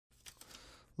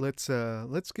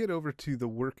let's get over to the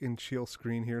work and chill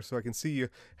screen here so I can see you.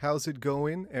 How's it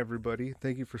going, everybody?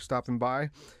 Thank you for stopping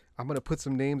by. I'm gonna put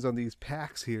some names on these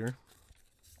packs here,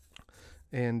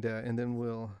 and then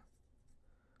we'll.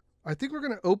 I think we're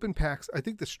gonna open packs. I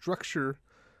think the structure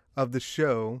of the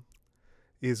show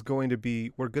is going to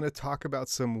be we're gonna talk about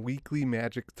some weekly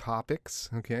Magic topics,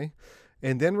 okay,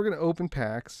 and then we're gonna open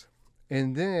packs,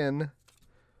 and then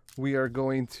we are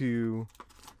going to.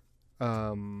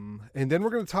 And then we're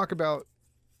going to talk about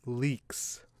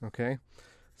leaks, okay?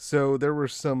 So there were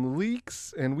some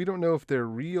leaks, and we don't know if they're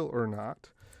real or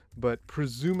not, but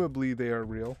presumably they are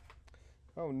real.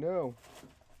 Oh, no.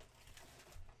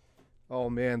 Oh,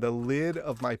 man, the lid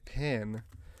of my pen.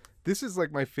 This is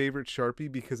like my favorite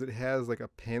Sharpie because it has like a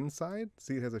pen side.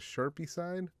 See, it has a Sharpie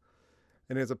side,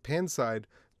 and it has a pen side,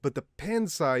 but the pen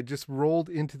side just rolled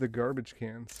into the garbage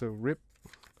can, so rip.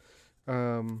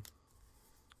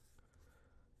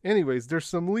 Anyways, there's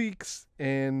some leaks,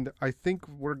 and I think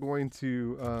we're going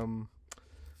to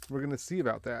see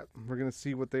about that. We're gonna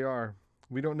see what they are.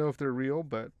 We don't know if they're real,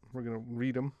 but we're gonna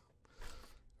read them.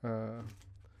 Then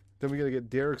we gotta get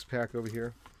Derek's pack over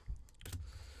here,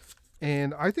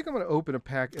 and I think I'm gonna open a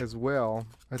pack as well.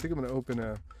 I think I'm gonna open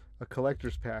a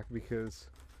collector's pack because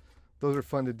those are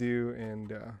fun to do,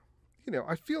 and you know,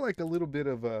 I feel like a little bit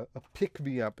of a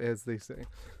pick-me-up, as they say.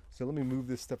 So let me move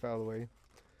this stuff out of the way.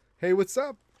 Hey, what's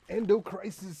up? Endo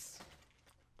Crisis.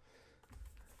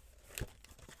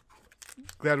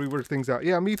 Glad we worked things out.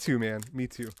 Yeah, me too, man. Me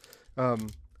too.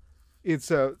 It's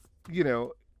you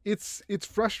know, it's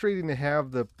frustrating to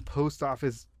have the post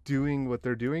office doing what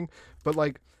they're doing, but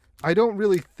like, I don't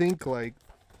really think like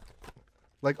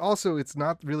also it's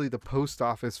not really the post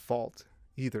office fault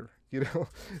either. You know,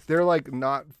 they're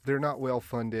not well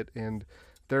funded, and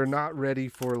they're not ready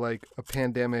for like a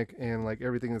pandemic and like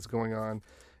everything that's going on.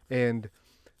 And,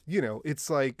 you know, it's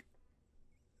like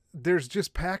there's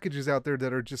just packages out there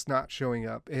that are just not showing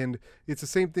up. And it's the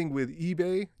same thing with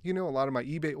eBay. You know, a lot of my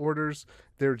eBay orders,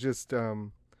 they're just,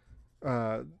 you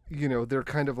know, they're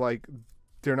kind of like,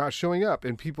 they're not showing up.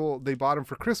 And people, they bought them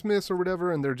for Christmas or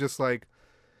whatever, and they're just like,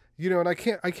 you know, and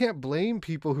I can't blame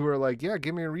people who are like, yeah,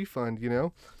 give me a refund, you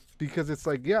know, because it's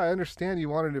like, yeah, I understand you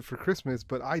wanted it for Christmas,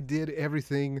 but I did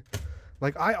everything.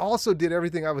 Like, I also did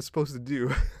everything I was supposed to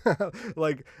do.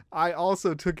 Like, I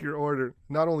also took your order,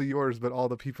 not only yours, but all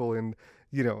the people in,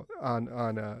 you know, on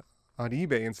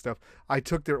eBay and stuff. I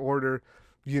took their order,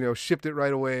 you know, shipped it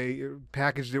right away,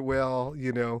 packaged it well,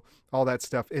 you know, all that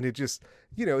stuff. And it just,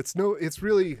 you know, it's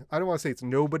really, I don't want to say it's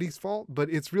nobody's fault, but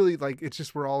it's really like, it's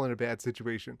just, we're all in a bad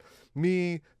situation.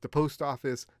 Me, the post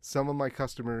office, some of my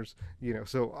customers, you know,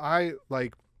 so I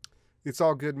like, it's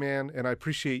all good, man, and I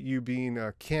appreciate you being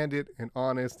candid and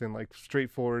honest and like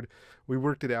straightforward. We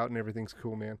worked it out and everything's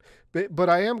cool, man. But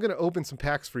I am gonna open some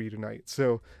packs for you tonight.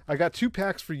 So I got 2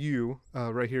 packs for you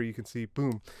right here. You can see,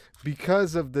 boom,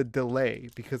 because of the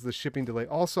delay, because of the shipping delay.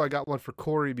 Also, I got one for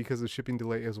Corey because of the shipping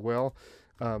delay as well.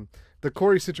 The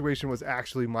Corey situation was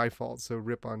actually my fault, so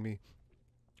rip on me.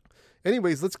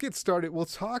 Anyways, let's get started. We'll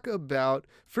talk about,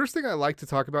 first thing I like to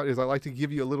talk about is I like to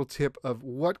give you a little tip of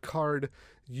what card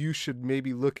you should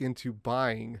maybe look into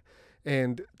buying.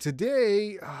 And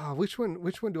today, which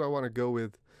one do I want to go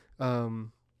with?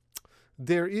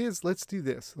 There is, let's do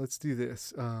this.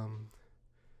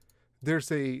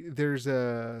 There's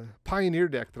a Pioneer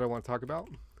deck that I want to talk about.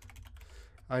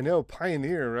 I know,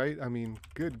 Pioneer, right? I mean,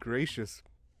 good gracious.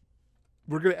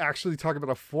 We're going to actually talk about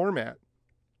a format.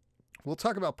 We'll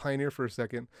talk about Pioneer for a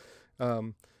second.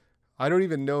 I don't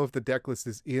even know if the deck list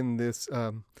is in this.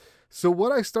 So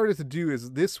what I started to do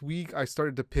is this week I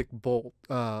started to pick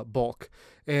bulk.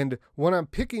 And when I'm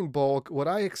picking bulk, what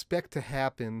I expect to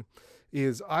happen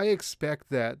is I expect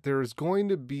that there's going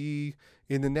to be,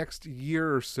 in the next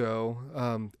year or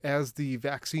so, as the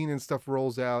vaccine and stuff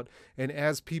rolls out, and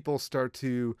as people start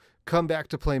to come back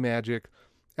to play Magic,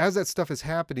 as that stuff is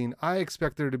happening, I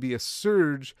expect there to be a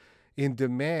surge in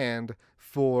demand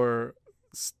for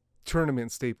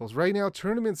tournament staples. Right now,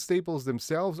 tournament staples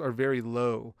themselves are very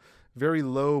low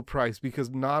price because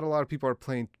not a lot of people are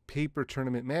playing paper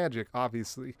tournament Magic,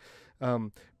 obviously.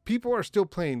 People are still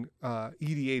playing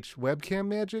EDH webcam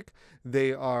Magic.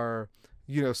 They are,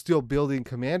 you know, still building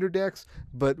commander decks,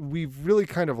 but we've really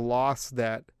kind of lost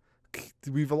that.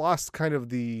 We've lost kind of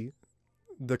the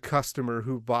customer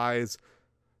who buys,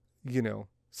 you know,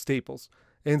 staples.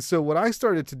 And so what I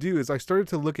started to do is I started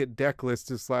to look at deck lists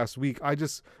this last week.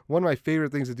 One of my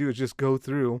favorite things to do is just go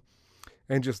through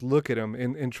and just look at them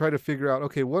and try to figure out,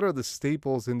 okay, what are the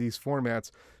staples in these formats?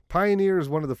 Pioneer is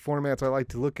one of the formats I like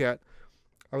to look at.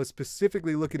 I was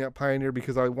specifically looking at Pioneer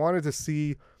because I wanted to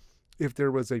see if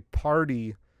there was a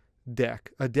party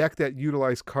deck, a deck that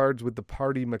utilized cards with the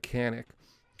party mechanic.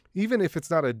 Even if it's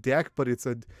not a deck, but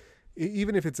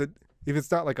even if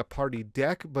it's not like a party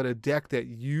deck, but a deck that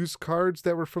used cards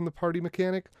that were from the party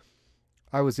mechanic,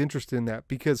 I was interested in that,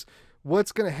 because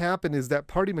what's going to happen is that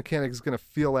party mechanic is going to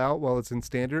fill out while it's in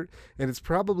standard, and it's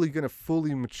probably going to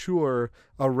fully mature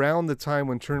around the time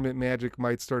when tournament Magic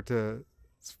might start to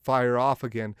fire off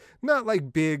again. Not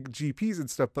like big GPs and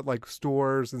stuff, but like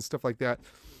stores and stuff like that.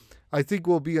 I think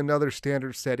will be another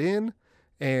standard set in,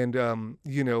 and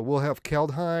we'll have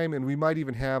Kaldheim, and we might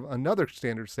even have another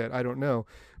standard set. I don't know,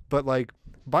 but like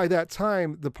by that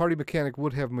time, the party mechanic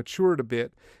would have matured a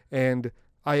bit, and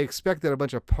I expect that a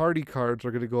bunch of party cards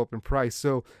are going to go up in price.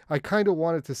 So I kind of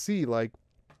wanted to see like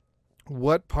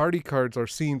what party cards are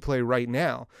seeing play right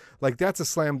now. Like that's a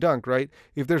slam dunk, right?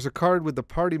 If there's a card with the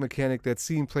party mechanic that's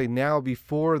seeing play now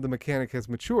before the mechanic has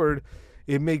matured,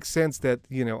 it makes sense that,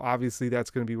 obviously that's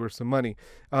going to be worth some money.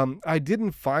 I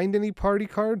didn't find any party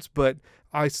cards, but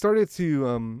I started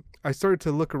to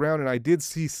look around, and I did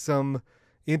see some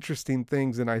interesting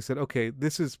things, and I said, okay,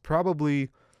 this is probably,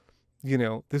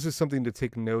 this is something to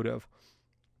take note of.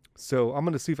 So I'm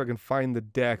going to see if I can find the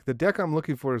deck. The deck I'm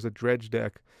looking for is a dredge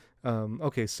deck.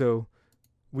 Okay, so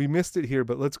we missed it here,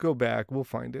 but let's go back. We'll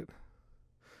find it.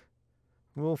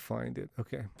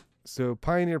 Okay. So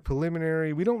Pioneer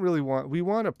Preliminary, we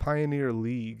want a Pioneer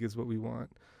League is what we want.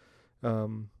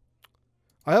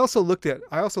 I also looked at,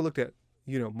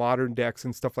 modern decks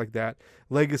and stuff like that,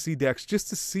 legacy decks, just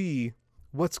to see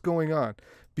what's going on.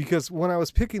 Because when I was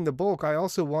picking the bulk, I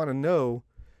also want to know,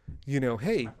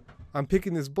 hey, I'm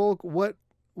picking this bulk, what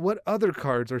other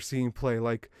cards are seeing play?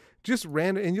 Like just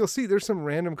random, and you'll see there's some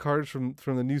random cards from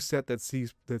the new set that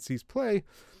sees play.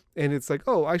 And it's like,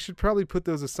 oh, I should probably put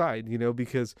those aside,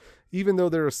 because even though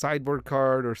they're a sideboard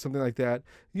card or something like that,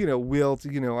 wilt,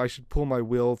 I should pull my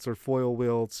wilts or foil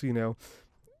wilts,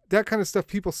 that kind of stuff.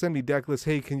 People send me deck lists.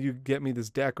 Hey, can you get me this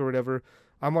deck or whatever?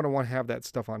 I'm going to want to have that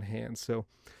stuff on hand. So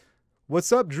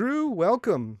what's up, Drew?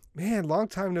 Welcome. Man, long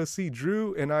time no see.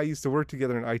 Drew and I used to work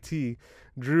together in IT.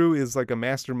 Drew is like a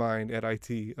mastermind at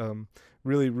IT.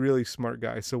 Really, really smart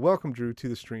guy. So welcome, Drew, to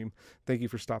the stream. Thank you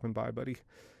for stopping by, buddy.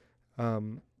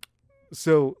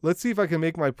 So let's see if I can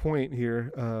make my point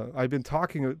here. I've been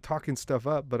talking stuff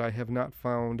up, but I have not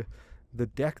found the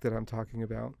deck that I'm talking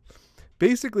about.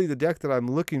 Basically, the deck that I'm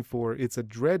looking for, it's a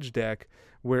dredge deck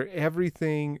where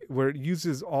it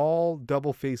uses all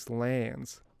double-faced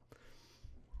lands.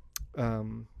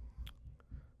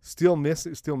 Still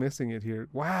missing it here.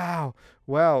 Wow.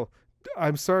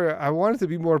 I'm sorry. I wanted to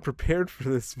be more prepared for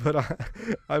this, but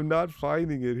I'm not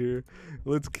finding it here.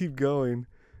 Let's keep going.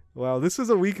 Wow, this was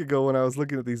a week ago when I was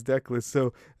looking at these deck lists.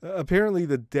 So apparently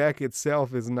the deck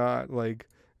itself is not like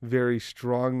very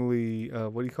strongly,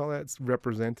 what do you call that? It's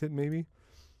represented maybe?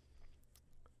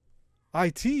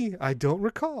 IT? I don't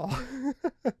recall.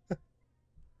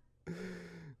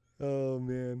 Oh,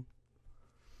 man.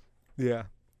 Yeah.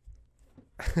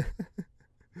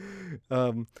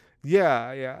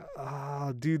 Yeah.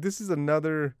 Oh, dude, this is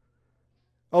another...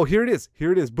 Oh, here it is.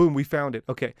 Boom, we found it.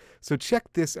 Okay, so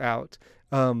check this out.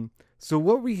 So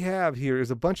what we have here is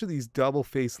a bunch of these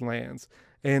double-faced lands,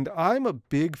 and I'm a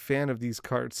big fan of these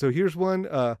cards. So here's one,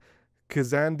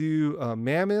 Kazandu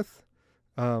Mammoth,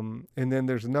 and then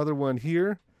there's another one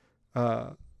here,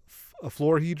 a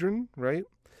Florhedron, right?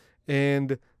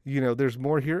 And, there's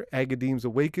more here, Agadeem's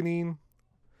Awakening,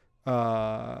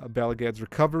 Balagad's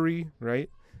Recovery, right?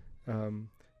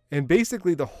 And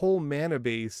basically the whole mana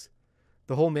base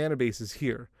is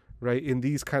here, right? In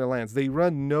these kind of lands. They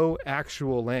run no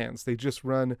actual lands. They just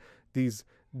run these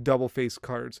double-face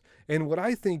cards. And what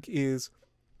I think is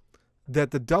that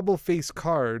the double-face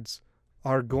cards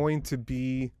are going to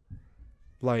be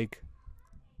like,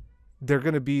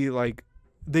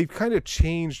 they've kind of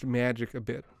changed Magic a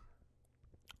bit.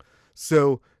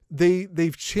 So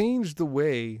they've changed the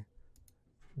way,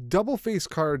 double-face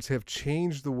cards have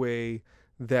changed the way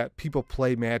that people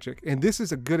play Magic. And this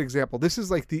is a good example. This is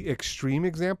like the extreme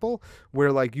example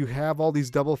where like you have all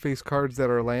these double-face cards that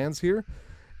are lands here.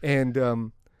 And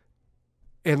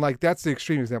like that's the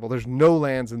extreme example. There's no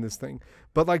lands in this thing.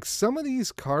 But like some of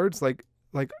these cards, like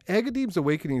Agadeem's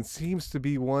Awakening seems to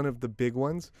be one of the big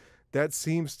ones. That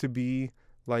seems to be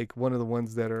like one of the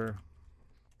ones that are...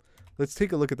 Let's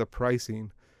take a look at the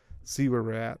pricing, see where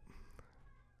we're at.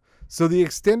 So the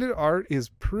extended art is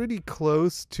pretty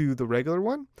close to the regular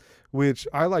one, which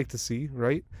I like to see,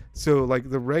 right? So like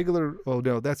the regular, oh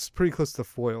no, that's pretty close to the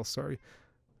foil, sorry.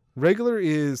 Regular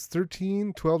is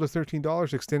 $12 to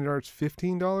 $13, extended art's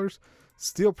 $15.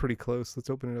 Still pretty close. Let's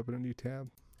open it up in a new tab.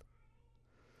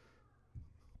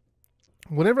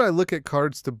 whenever I look at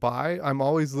cards to buy, I'm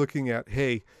always looking at,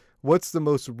 hey, what's the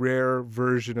most rare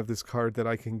version of this card that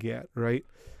I can get, right?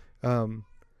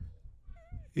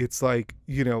 It's like,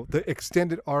 you know, the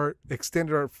extended art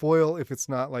foil, if it's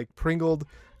not like Pringled,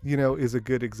 you know, is a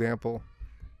good example.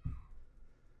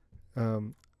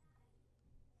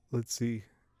 Let's see.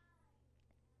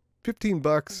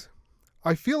 $15.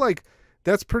 I feel like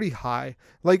that's pretty high.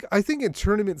 Like, I think in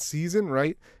tournament season,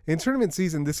 right? In tournament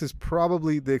season, this is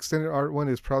probably, the extended art one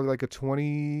is probably like a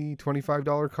 $20,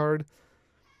 $25 card.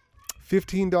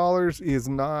 $15 is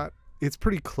not, it's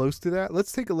pretty close to that.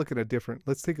 Let's take a look at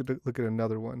let's take a look at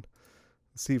another one.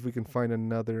 Let's see if we can find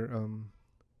another,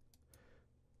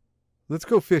 let's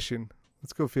go fishing.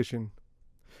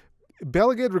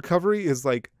 Bala Ged Recovery is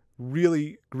like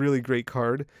really, really great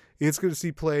card. It's going to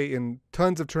see play in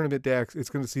tons of tournament decks. It's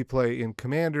going to see play in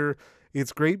Commander.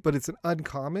 It's great, but it's an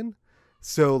uncommon.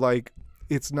 So, like,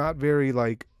 it's not very,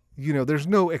 like, you know, there's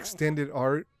no extended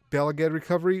art Bala Ged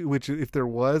Recovery, which if there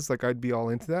was, like, I'd be all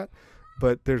into that.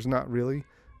 But there's not really.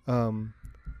 I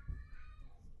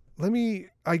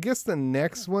guess the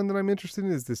next one that I'm interested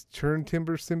in is this Churn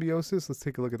Timber Symbiosis. Let's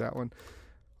take a look at that one.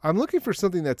 I'm looking for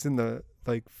something that's in the,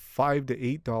 like, $5 to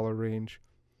 $8 range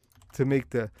to make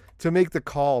the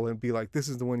call and be like, this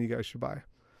is the one you guys should buy.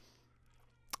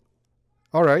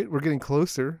 All right, we're getting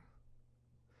closer.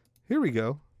 Here we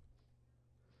go.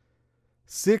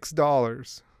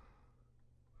 $6.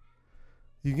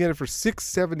 You can get it for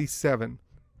 $6.77.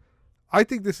 I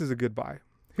think this is a good buy.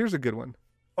 Here's a good one.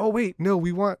 Oh wait, no,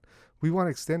 we want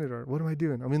extended art. What am I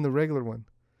doing? I'm in the regular one.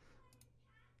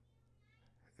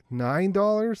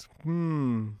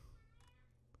 $9?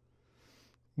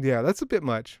 Yeah, that's a bit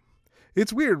much.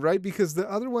 It's weird, right? Because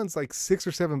the other one's like $6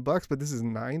 or $7, but this is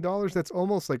 $9. That's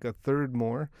almost like a third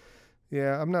more.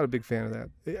 Yeah, I'm not a big fan of that.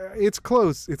 It's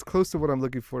close. It's close to what I'm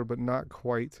looking for, but not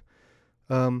quite.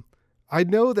 I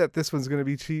know that this one's going to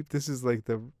be cheap. This is like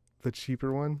the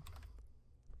cheaper one.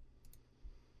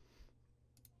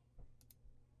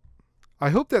 I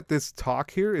hope that this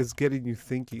talk here is getting you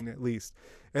thinking, at least.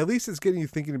 At least it's getting you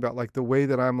thinking about like the way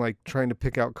that I'm like trying to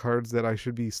pick out cards that I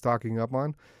should be stocking up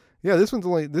on. Yeah, this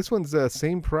one's the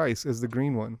same price as the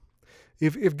green one.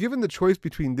 If given the choice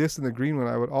between this and the green one,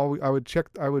 I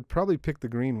would probably pick the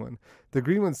green one. The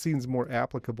green one seems more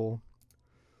applicable.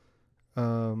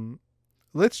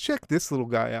 Let's check this little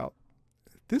guy out.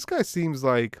 This guy seems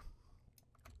like,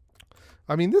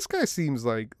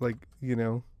 you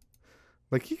know,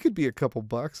 like he could be a couple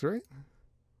bucks, right?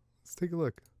 Let's take a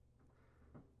look.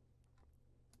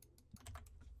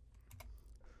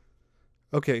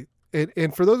 Okay,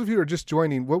 and for those of you who are just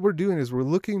joining, what we're doing is we're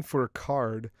looking for a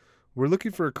card. We're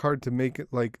looking for a card to make it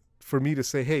like, for me to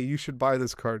say, hey, you should buy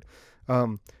this card.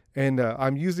 I'm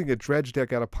using a dredge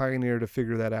deck out of Pioneer to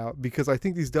figure that out, because I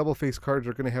think these double face cards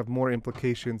are going to have more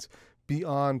implications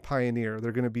beyond Pioneer.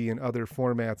 They're going to be in other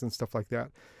formats and stuff like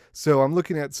that. So I'm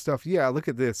looking at stuff. Yeah, look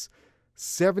at this.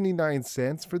 79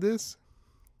 cents for this.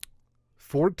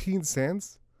 14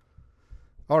 cents.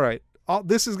 All right.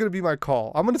 This is going to be my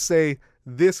call. I'm going to say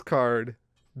this card,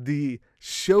 the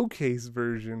showcase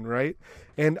version, right?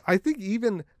 And I think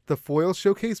even the foil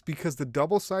showcase, because the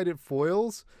double-sided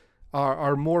foils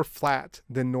are more flat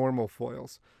than normal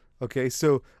foils. Okay,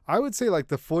 so I would say like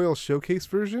the foil showcase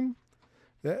version,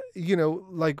 you know,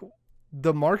 like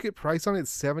the market price on it is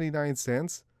 79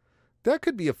 cents. That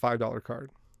could be a $5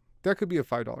 card. That could be a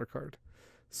 $5 card.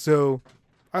 So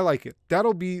I like it.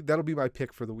 That'll be my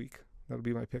pick for the week. That'll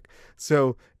be my pick.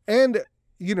 So, and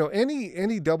you know,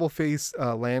 any double face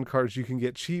land cards you can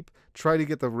get cheap, try to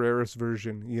get the rarest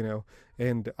version, you know.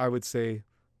 And I would say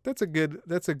that's a good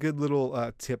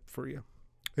little tip for you.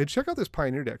 And check out this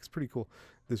Pioneer deck. It's pretty cool,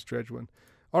 this dredge one.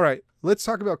 All right, let's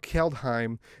talk about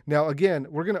Kaldheim. Now, again,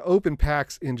 we're going to open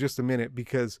packs in just a minute,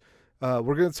 because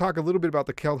we're going to talk a little bit about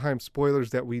the Kaldheim spoilers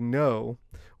that we know,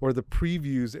 or the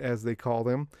previews as they call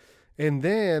them. And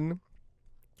then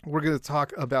we're going to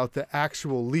talk about the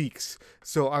actual leaks.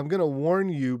 So I'm going to warn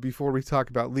you before we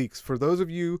talk about leaks. For those of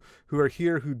you who are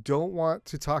here who don't want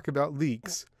to talk about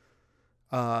leaks,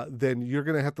 then you're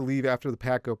going to have to leave after the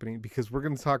pack opening, because we're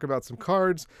going to talk about some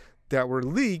cards that were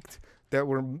leaked that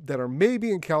are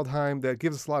maybe in Kaldheim that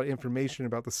gives us a lot of information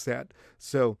about the set.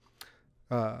 So,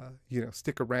 you know,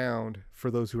 stick around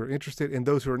for those who are interested, and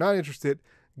those who are not interested,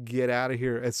 get out of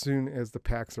here as soon as the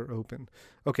packs are open.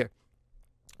 Okay.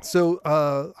 So,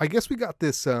 I guess we got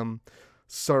this,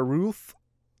 Saruth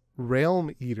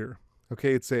Realm Eater.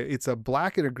 Okay. It's a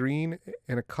black and a green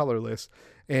and a colorless,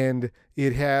 and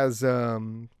it has,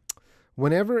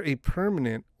 whenever a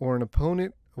permanent an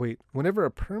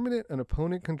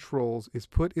opponent controls is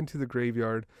put into the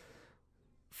graveyard,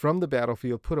 from the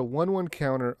battlefield, put a 1/1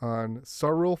 counter on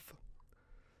Sarulf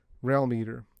Realm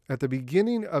Eater. At the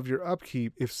beginning of your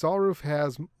upkeep, if Sarulf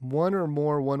has one or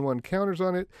more 1/1 counters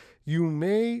on it, you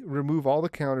may remove all the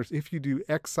counters. If you do,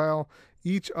 exile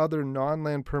each other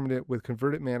non-land permanent with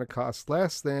converted mana cost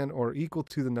less than or equal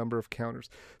to the number of counters.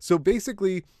 So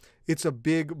basically, it's a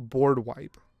big board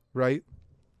wipe, right?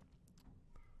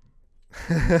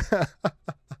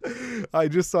 I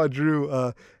just saw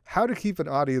Drew, how to keep an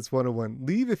audience 101.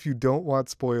 Leave if you don't want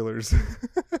spoilers.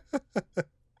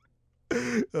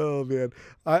 Oh man,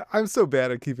 I'm so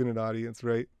bad at keeping an audience,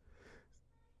 right?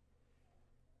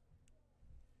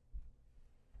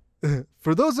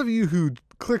 For those of you who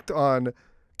clicked on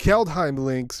Kaldheim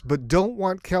links but don't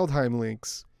want Kaldheim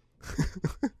links,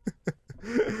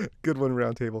 good one,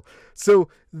 Roundtable. So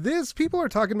people are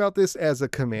talking about this as a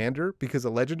commander because a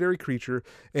legendary creature,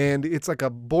 and it's like a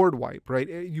board wipe, right?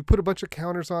 You put a bunch of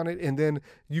counters on it, and then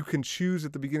you can choose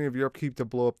at the beginning of your upkeep to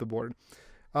blow up the board.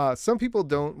 Some people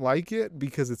don't like it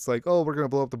because it's like, oh, we're going to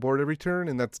blow up the board every turn,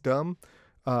 and that's dumb.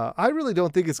 I really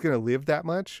don't think it's going to live that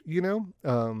much, you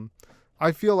know?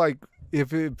 I feel like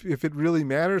if it really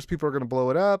matters, people are going to blow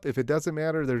it up. If it doesn't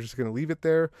matter, they're just going to leave it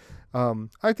there.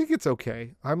 I think it's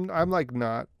okay. I'm not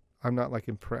like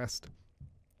impressed.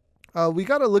 We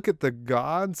got to look at the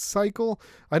God cycle.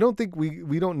 I don't think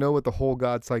we don't know what the whole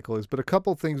God cycle is, but a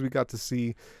couple things we got to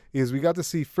see is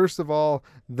first of all,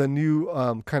 the new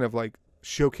kind of like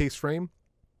showcase frame,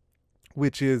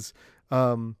 which is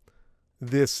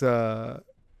this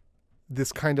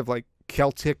kind of like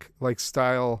Celtic like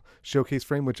style showcase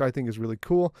frame, which I think is really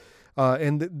cool.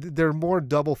 And they're more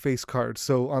double face cards.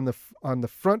 So on the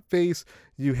front face,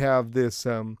 you have this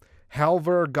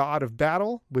Halvar, God of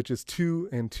Battle, which is 2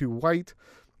 and 2 white.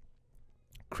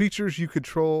 Creatures you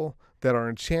control that are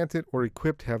enchanted or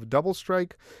equipped have double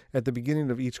strike. At the beginning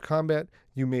of each combat,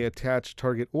 you may attach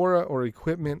target aura or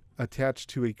equipment attached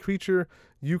to a creature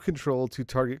you control to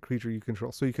target creature you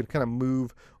control. So you can kind of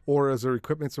move auras or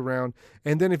equipments around.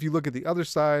 And then if you look at the other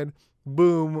side,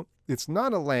 boom, it's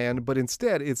not a land, but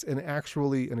instead it's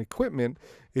actually an equipment.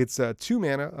 It's 2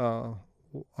 mana,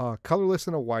 colorless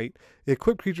and a white. The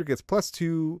equipped creature gets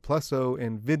 +2/+0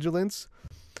 and vigilance.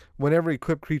 Whenever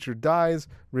equipped creature dies,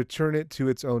 return it to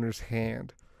its owner's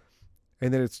hand.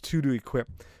 And then it's 2 to equip.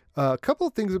 A couple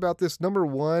of things about this. Number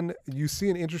one, you see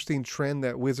an interesting trend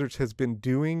that Wizards has been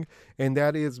doing, and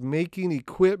that is making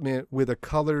equipment with a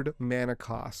colored mana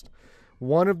cost.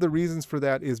 One of the reasons for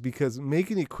that is because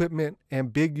making equipment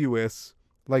ambiguous,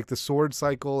 like the sword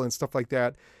cycle and stuff like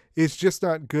that, is just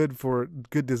not good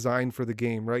design for the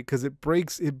game, right? Because it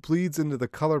bleeds into the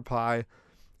color pie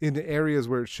into areas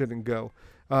where it shouldn't go.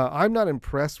 I'm not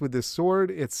impressed with this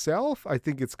sword itself. I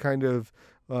think it's kind of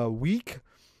weak.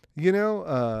 You know,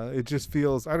 it just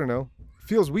feels, I don't know,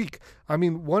 feels weak. I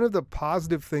mean, one of the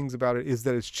positive things about it is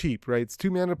that it's cheap, right? It's 2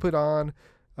 mana to put on,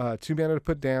 2 mana to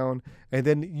put down, and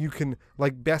then you can,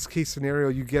 like, best case scenario,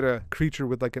 you get a creature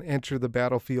with like an enter the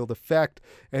battlefield effect,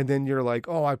 and then you're like,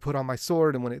 oh, I put on my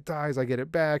sword, and when it dies, I get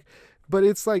it back. But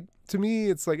it's like, to me,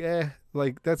 it's like,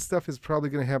 like that stuff is probably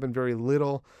going to happen very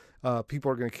little.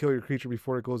 People are going to kill your creature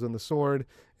before it goes on the sword,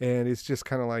 and it's just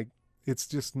kind of like, it's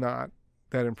just not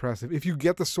that impressive. If you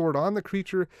get the sword on the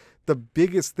creature, the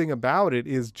biggest thing about it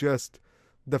is just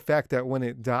the fact that when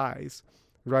it dies,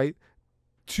 right?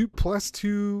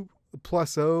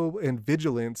 2/+2/0 and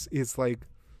vigilance is like,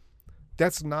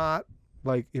 that's not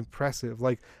like impressive.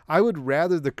 Like, I would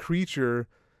rather the creature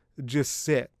just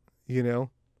sit, you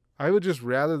know? I would just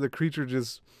rather the creature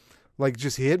just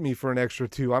hit me for an extra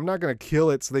 2. I'm not going to kill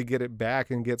it so they get it back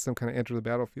and get some kind of enter the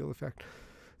battlefield effect.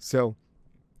 So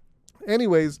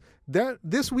anyways,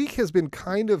 this week has been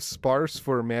kind of sparse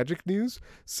for Magic news.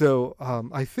 So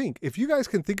I think if you guys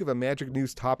can think of a Magic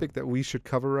news topic that we should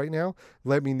cover right now,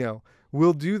 let me know.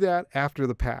 We'll do that after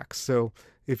the packs. So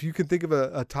if you can think of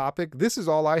a topic, this is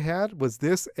all I had was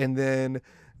this, and then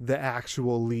the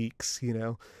actual leaks, you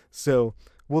know. So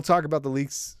we'll talk about the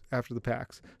leaks after the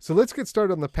packs. So let's get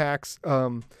started on the packs.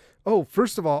 Oh,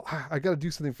 first of all, I got to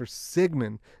do something for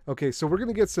Sigmund. Okay, so we're going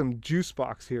to get some juice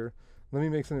box here. Let me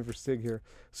make something for Sig here.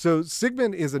 So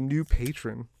Sigmund is a new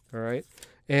patron, all right?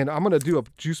 And I'm going to do a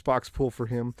juice box pull for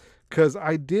him because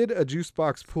I did a juice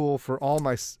box pull for all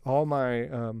my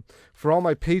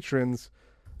patrons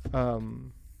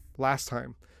last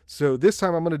time. So this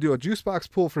time I'm going to do a juice box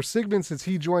pull for Sigmund since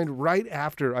he joined right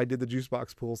after I did the juice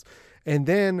box pulls. And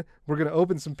then we're going to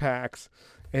open some packs,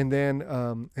 and then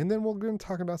we're going to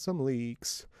talk about some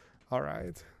leaks. All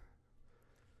right.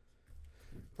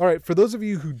 All right, for those of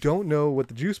you who don't know what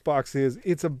the juice box is,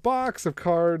 it's a box of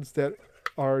cards that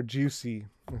are juicy,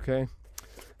 okay?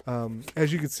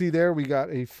 As you can see there, we got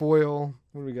a foil.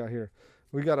 What do we got here?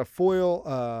 We got a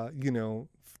foil, you know,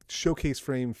 showcase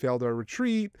frame Feldar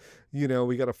Retreat. You know,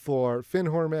 we got a full art Finn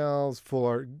Hormels, full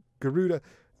art Garuda.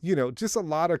 You know, just a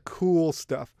lot of cool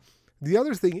stuff. The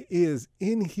other thing is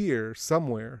in here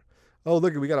somewhere. Oh,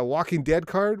 look, we got a Walking Dead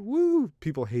card. Woo!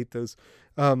 People hate those.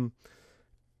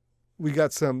 We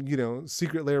got some, you know,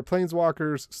 Secret Lair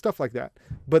Planeswalkers, stuff like that.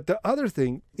 But the other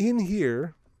thing in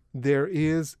here, there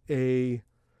is a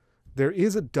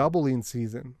doubling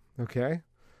season. Okay,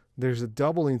 there's a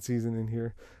doubling season in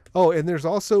here. Oh, and there's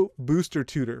also Booster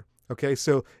Tutor. Okay,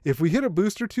 so if we hit a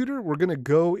Booster Tutor, we're gonna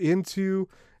go into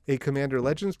a Commander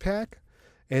Legends pack,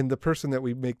 and the person that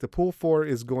we make the pool for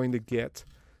is going to get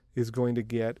the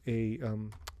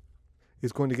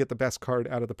best card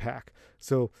out of the pack.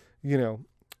 So, you know,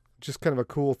 just kind of a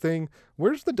cool thing.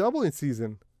 Where's the doubling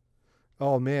season?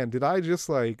 Oh man, did I just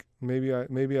like, maybe I,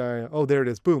 oh, there it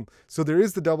is. Boom. So there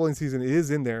is the doubling season. It is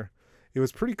in there. It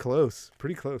was pretty close.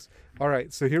 All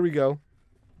right, so here we go.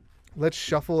 Let's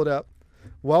shuffle it up.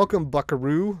 Welcome,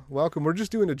 Buckaroo. Welcome. We're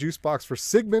just doing a juice box for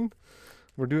Sigmund.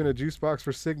 We're gonna,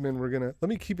 let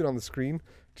me keep it on the screen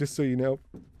just so you know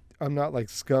I'm not like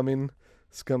scumming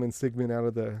Sigmund out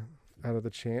of the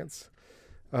chance.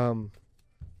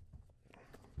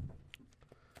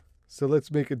 So let's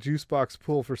make a juice box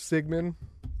pull for Sigmund.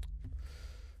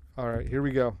 All right, here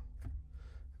we go.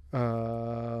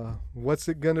 What's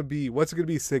it gonna be?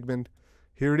 Sigmund?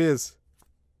 Here it is.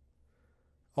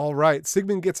 All right,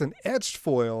 Sigmund gets an etched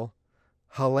foil,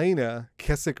 Helena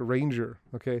Keswick Ranger.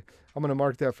 Okay, I'm gonna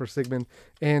mark that for Sigmund.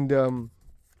 And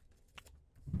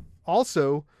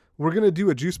also, we're gonna do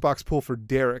a juice box pull for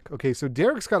Derek. Okay, so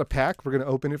Derek's got a pack. We're gonna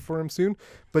open it for him soon.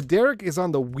 But Derek is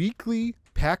on the weekly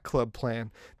pack club plan.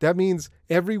 That means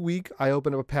every week I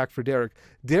open up a pack for Derek.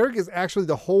 Derek is actually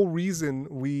the whole reason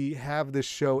we have this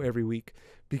show every week,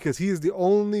 because he is the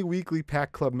only weekly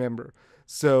pack club member.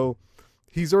 So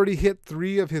he's already hit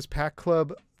 3 of his pack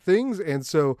club things. And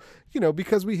so, you know,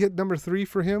 because we hit number 3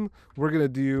 for him, we're going to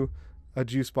do a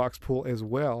juice box pull as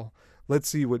well. Let's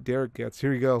see what Derek gets.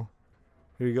 Here you go.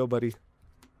 Here you go, buddy.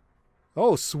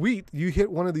 Oh, sweet. You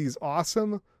hit one of these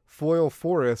awesome foil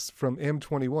forests from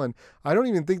M21. I don't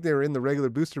even think they were in the regular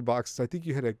booster boxes. I think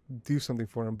you had to do something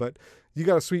for them, but you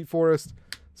got a sweet forest.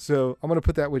 So I'm going to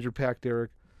put that with your pack,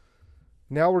 Derek.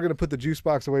 Now we're going to put the juice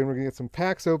box away and we're going to get some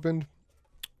packs opened,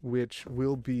 which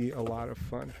will be a lot of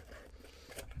fun.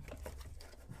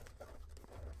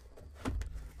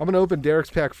 I'm going to open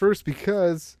Derek's pack first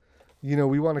because, you know,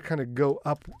 we want to kind of go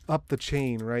up the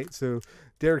chain, right? So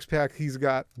Derek's pack, he's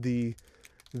got the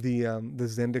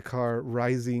Zendikar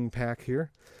Rising pack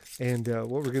here. And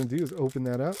what we're going to do is open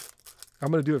that up. I'm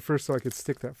going to do it first so I could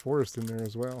stick that forest in there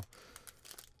as well.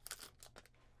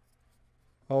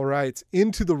 All right,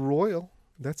 Into the Royal.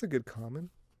 That's a good common,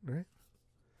 right?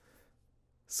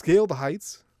 Scale the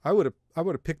Heights. I would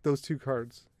have picked those 2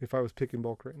 cards if I was picking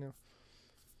bulk right now.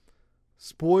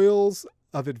 Spoils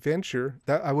of Adventure.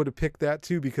 That I would have picked that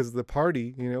too because of the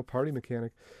party, you know, party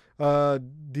mechanic.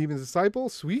 Demon's Disciple,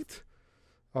 sweet.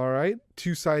 All right,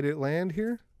 2-sided land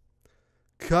here.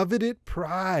 Coveted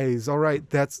Prize. All right,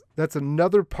 that's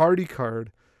another party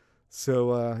card.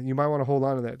 So you might want to hold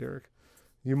on to that, Derek.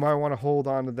 You might want to hold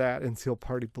on to that until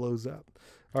party blows up.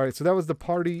 All right, so that was the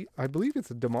party. I believe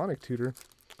it's a demonic tutor.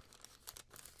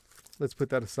 Let's put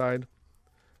that aside.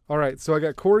 All right, so I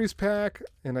got Corey's pack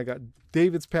and I got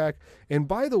David's pack. And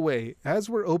by the way, as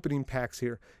we're opening packs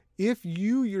here, if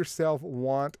you yourself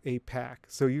want a pack,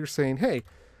 so you're saying, hey,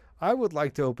 I would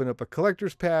like to open up a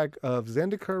collector's pack of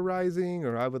Zendikar Rising,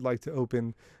 or I would like to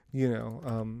open, you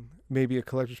know, maybe a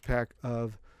collector's pack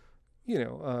of, you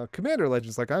know, Commander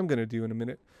Legends like I'm going to do in a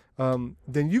minute,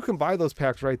 then you can buy those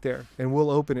packs right there and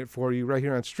we'll open it for you right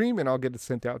here on stream and I'll get it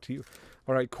sent out to you.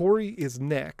 All right, Corey is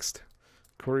next.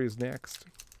 Corey is next.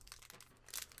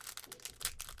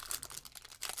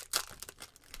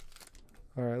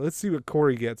 All right, let's see what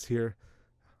Corey gets here.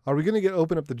 Are we going to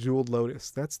open up the Jeweled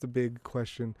Lotus? That's the big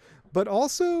question. But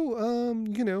also,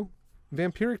 you know,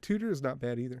 Vampiric Tutor is not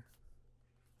bad either.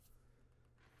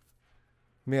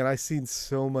 Man, I've seen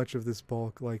so much of this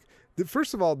bulk. Like,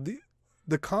 first of all,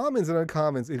 the commons and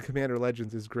uncommons in Commander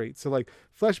Legends is great. So, like,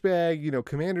 Fleshbag, you know,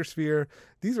 Commander Sphere,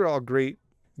 these are all great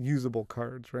usable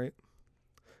cards, right?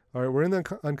 All right, we're in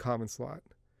the uncommon slot.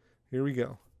 Here we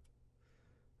go.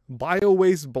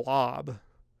 Bio-Waste Blob.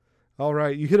 All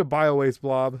right, you hit a Bio-Waste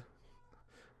Blob.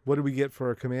 What do we get for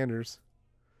our commanders?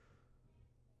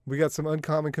 We got some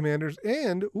uncommon commanders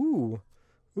and, ooh,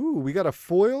 we got a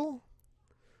foil.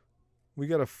 We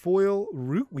got a foil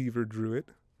Root Weaver Druid.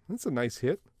 That's a nice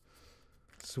hit.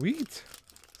 Sweet.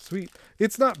 Sweet.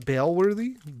 It's not bail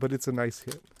worthy, but it's a nice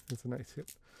hit. It's a nice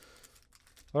hit.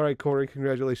 All right, Corey,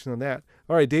 congratulations on that.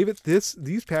 All right, David,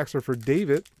 these packs are for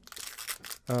David.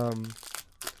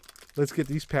 Let's get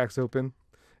these packs open.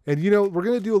 And, you know, we're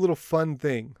going to do a little fun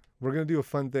thing. We're going to do a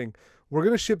fun thing. We're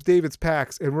going to ship David's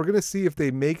packs, and we're going to see if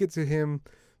they make it to him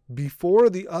before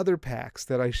the other packs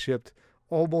that I shipped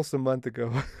almost a month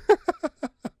ago.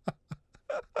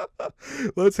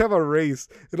 Let's have a race.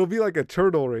 It'll be like a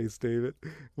turtle race, David.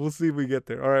 We'll see if we get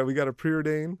there. All right, we got a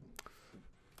preordain.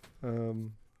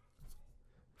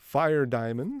 Fire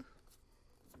Diamond.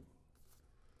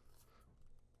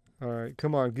 All right,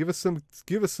 come on. Give us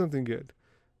something good.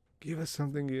 Give us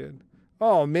something good.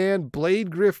 Oh, man. Blade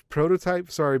Griff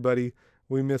prototype. Sorry, buddy.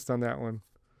 We missed on that one.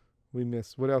 We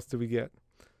missed. What else did we get?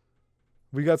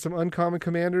 We got some uncommon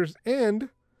commanders and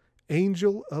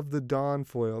Angel of the Dawn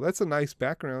foil. That's a nice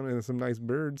background and some nice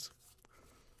birds.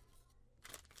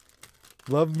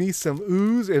 Love me some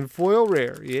ooze and foil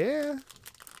rare. Yeah.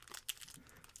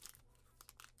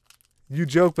 You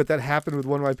joke, but that happened with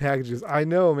one of my packages. I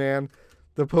know, man.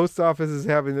 The post office is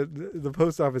having the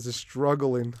post office is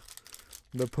struggling.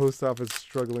 The post office is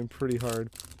struggling pretty hard.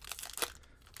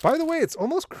 By the way, it's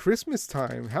almost Christmas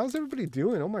time. How's everybody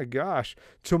doing? Oh my gosh.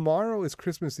 Tomorrow is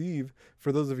Christmas Eve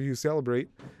for those of you who celebrate.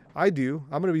 I do.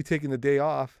 I'm going to be taking the day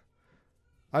off.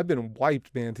 I've been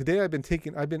wiped, man. Today I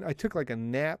took like a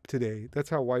nap today. That's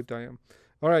how wiped I am.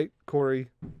 All right, Corey.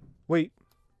 Wait.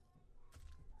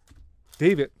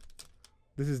 David.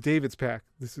 This is David's pack.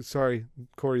 Sorry,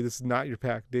 Corey, this is not your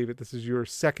pack. David, this is your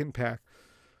second pack.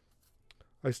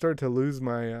 I started to lose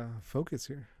my focus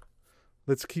here.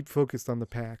 Let's keep focused on the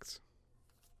packs.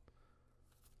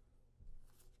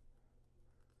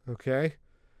 Okay.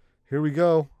 Here we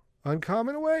go.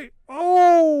 Uncommon away.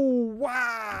 Oh,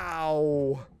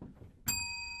 wow.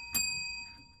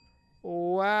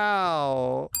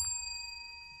 Wow.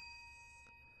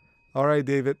 All right,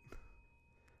 David.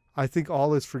 I think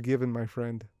all is forgiven, my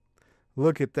friend.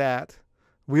 Look at that.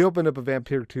 We opened up a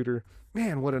Vampiric Tutor.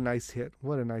 Man, what a nice hit.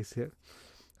 What a nice hit.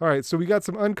 All right, so we got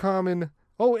some uncommon.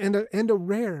 Oh, and a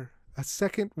rare. A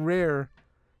second rare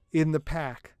in the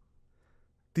pack.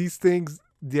 These things.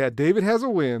 Yeah, David has a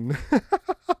win.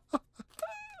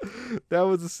 That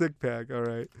was a sick pack. All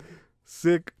right.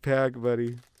 Sick pack,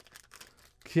 buddy.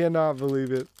 Cannot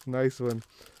believe it. Nice one.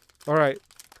 All right.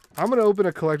 I'm going to open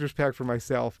a collector's pack for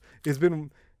myself. It's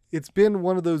been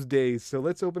one of those days, so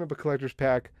let's open up a collector's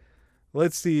pack.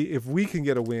 Let's see if we can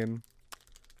get a win.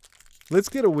 Let's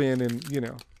get a win, and, you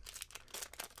know.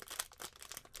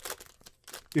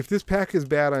 If this pack is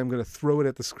bad, I'm going to throw it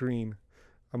at the screen.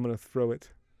 I'm going to throw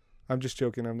it. I'm just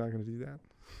joking. I'm not going to do that.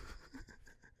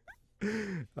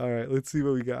 All right, let's see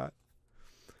what we got.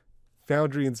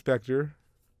 Foundry Inspector.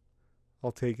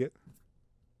 I'll take it.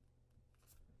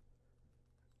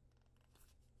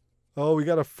 Oh, we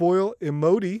got a foil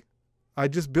emoji. I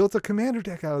just built a commander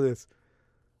deck out of this.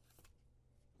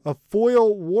 A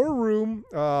foil War Room.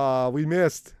 We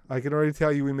missed. I can already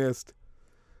tell you we missed.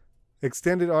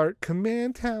 Extended art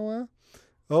command tower.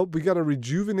 Oh, we got a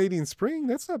rejuvenating spring.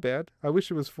 That's not bad. I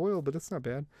wish it was foil, but it's not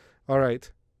bad. All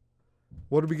right.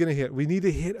 What are we going to hit? We need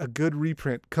to hit a good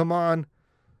reprint. Come on.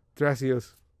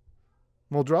 Thrasios.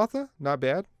 Muldrotha. Not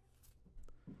bad.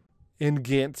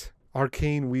 Ingent.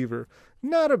 Arcane Weaver.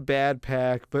 Not a bad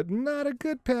pack, but not a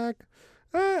good pack.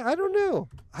 I don't know.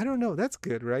 I don't know. That's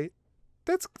good, right?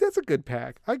 That's a good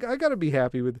pack. I got to be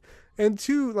happy with. And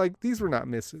two, like, these were not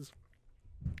misses.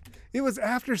 It was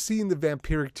after seeing the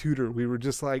Vampiric Tutor, we were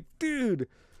just like, dude,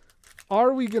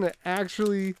 are we going to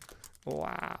actually...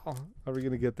 Wow. Are we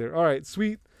going to get there? All right,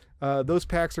 sweet. Those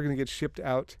packs are going to get shipped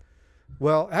out.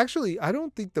 Well, actually, I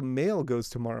don't think the mail goes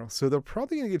tomorrow. So they're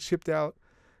probably going to get shipped out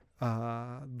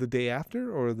the day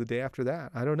after or the day after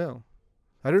that. I don't know.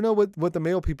 I don't know what the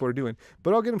mail people are doing.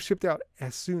 But I'll get them shipped out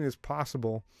as soon as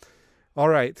possible. All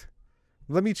right.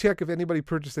 Let me check if anybody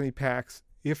purchased any packs.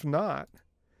 If not,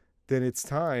 then it's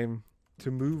time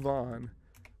to move on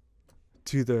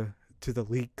to the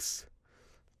leaks.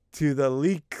 To the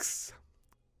leaks.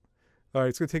 All right,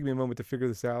 it's going to take me a moment to figure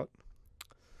this out.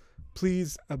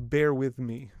 Please bear with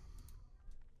me.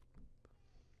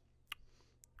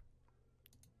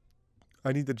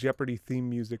 I need the Jeopardy theme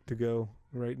music to go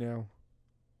right now.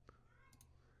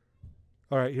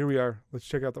 All right, here we are. Let's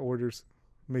check out the orders.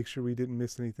 Make sure we didn't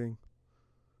miss anything.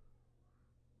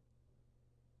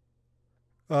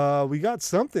 We got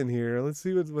something here. Let's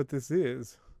see what this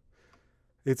is.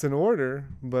 It's an order,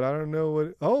 but I don't know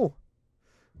what... Oh,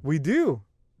 we do.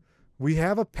 We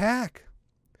have a pack.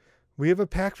 We have a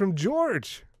pack from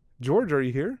George. George, are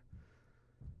you here?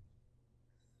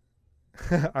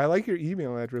 I like your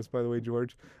email address, by the way,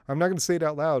 George. I'm not going to say it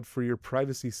out loud for your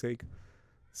privacy's sake.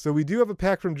 So we do have a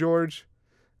pack from George.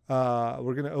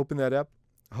 We're going to open that up.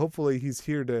 Hopefully he's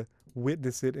here to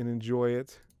witness it and enjoy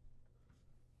it.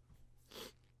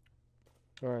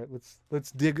 All right,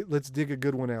 let's dig a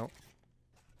good one out.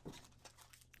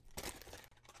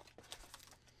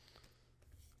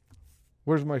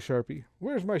 Where's my Sharpie?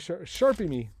 Where's my Sharpie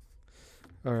me?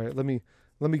 All right, let me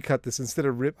cut this instead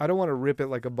of rip. I don't want to rip it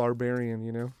like a barbarian,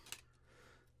 you know.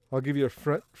 I'll give you a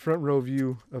front row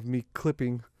view of me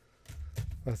clipping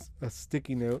a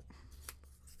sticky note.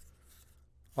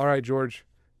 All right, George,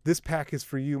 this pack is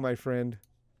for you, my friend.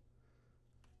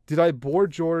 Did I bore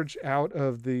George out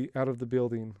of the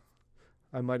building?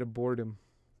 I might have bored him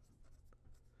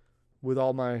with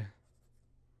all my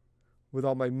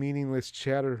meaningless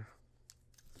chatter.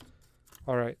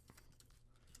 All right.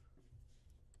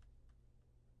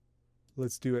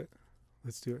 Let's do it.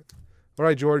 Let's do it. All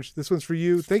right, George, this one's for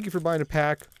you. Thank you for buying a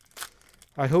pack.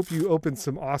 I hope you opened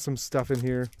some awesome stuff in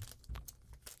here.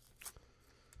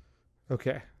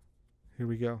 Okay, here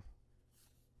we go.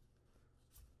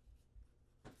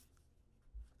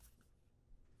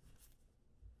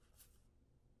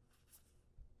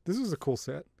 This is a cool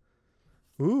set.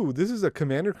 Ooh, this is a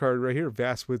commander card right here,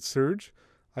 Vastwood Surge.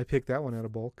 I picked that one out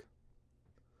of bulk.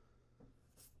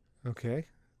 Okay,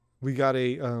 we got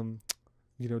a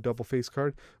double face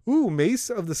card. Ooh, Mace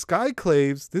of the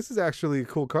Skyclaves. This is actually a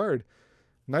cool card.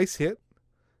 Nice hit.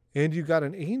 And you got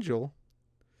an angel.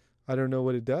 I don't know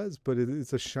what it does, but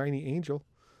it's a shiny angel.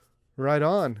 Right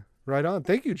on. Right on.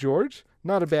 Thank you, George.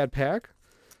 Not a bad pack.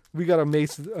 We got a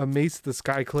Mace of the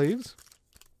Skyclaves.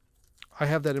 I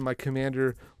have that in my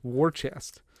Commander war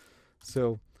chest.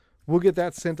 So we'll get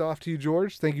that sent off to you,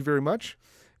 George. Thank you very much.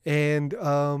 And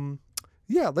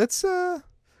yeah, let's go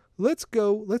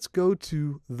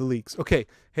to the leaks. Okay,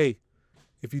 hey,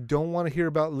 if you don't want to hear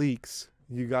about leaks,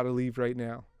 you got to leave right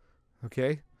now.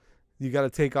 Okay, you got to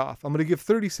take off. I'm gonna give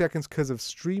 30 seconds because of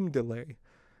stream delay,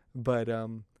 but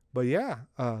yeah,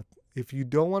 if you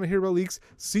don't want to hear about leaks,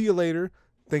 see you later.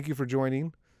 Thank you for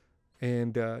joining,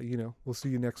 and we'll see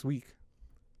you next week.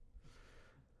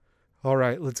 All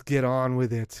right, let's get on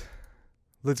with it.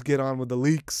 Let's get on with the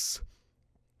leaks.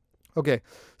 Okay,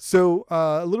 so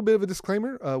a little bit of a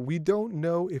disclaimer. We don't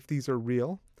know if these are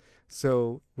real,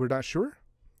 so we're not sure.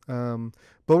 But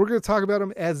we're going to talk about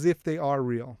them as if they are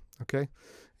real, okay?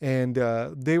 And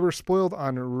they were spoiled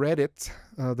on Reddit.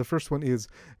 The first one is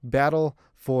Battle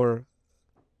for,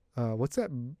 what's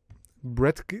that?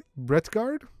 Bretgard?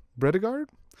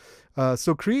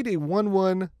 So create a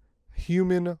 1/1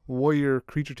 human warrior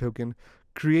creature token.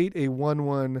 Create a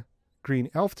 1/1 green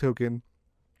elf token.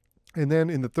 And then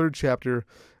in the third chapter,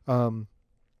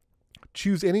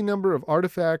 choose any number of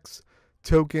artifacts,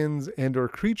 tokens, and or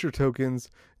creature tokens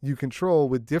you control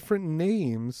with different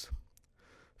names.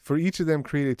 For each of them,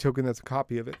 create a token that's a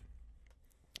copy of it.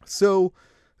 So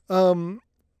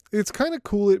it's kind of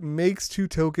cool. It makes 2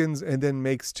 tokens and then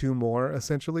makes 2 more,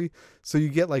 essentially. So you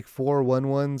get like 4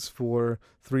 1/1s for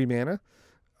 3 mana.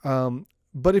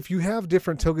 But if you have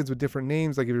different tokens with different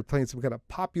names, like if you're playing some kind of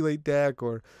populate deck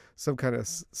or some kind of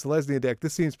Selesnya deck,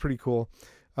 this seems pretty cool.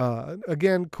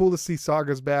 Again, cool to see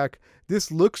Saga's back.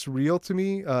 This looks real to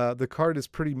me. The card is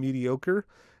pretty mediocre.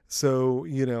 So,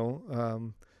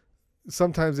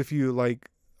 sometimes if you like,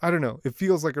 I don't know, it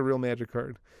feels like a real Magic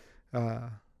card.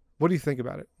 What do you think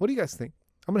about it? What do you guys think?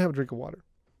 I'm going to have a drink of water.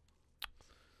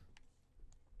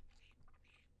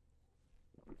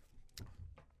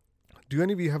 Do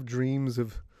any of you have dreams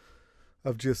of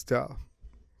just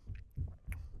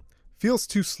feels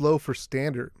too slow for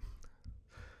standard?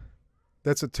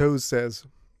 That's what Toes says.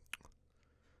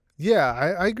 Yeah,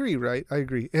 I agree, right? I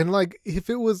agree. And like if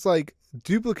it was like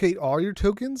duplicate all your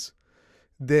tokens,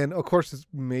 then of course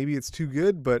maybe it's too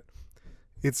good, but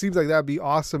it seems like that'd be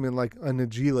awesome in like a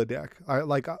Najeela deck.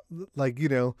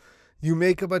 You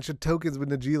make a bunch of tokens with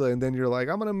Najeela and then you're like,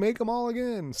 I'm gonna make them all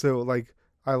again. So like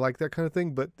I like that kind of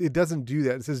thing, but it doesn't do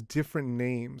that. It says different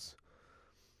names.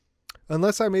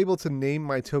 Unless I'm able to name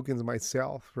my tokens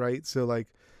myself, right? So like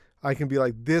I can be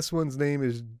like, this one's name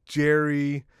is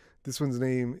Jerry, this one's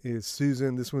name is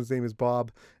Susan, this one's name is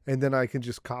Bob, and then I can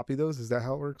just copy those. Is that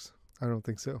how it works? I don't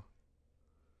think so.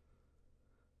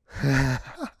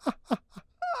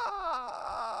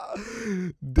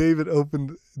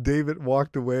 David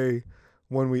walked away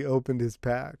when we opened his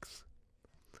packs.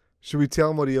 Should we tell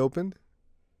him what he opened?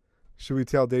 Should we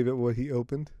tell David what he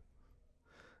opened?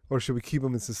 Or should we keep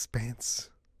him in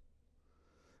suspense?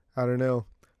 I don't know.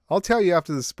 I'll tell you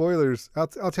after the spoilers. I'll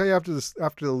tell you after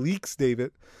the leaks,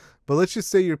 David. But let's just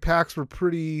say your packs were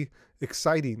pretty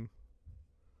exciting.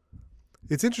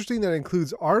 It's interesting that it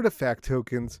includes artifact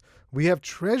tokens. We have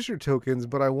treasure tokens,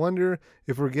 but I wonder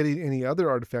if we're getting any other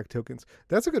artifact tokens.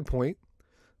 That's a good point.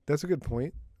 That's a good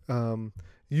point.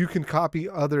 You can copy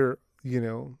other,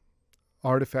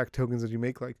 artifact tokens that you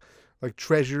make, like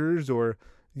treasures, or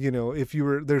if you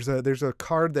were there's a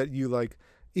card that you like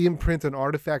imprint an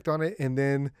artifact on it, and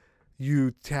then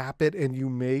you tap it and you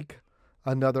make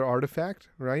another artifact,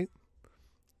 right?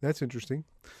 That's interesting.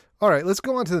 All right, let's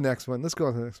go on to the next one.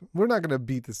 We're not going to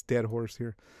beat this dead horse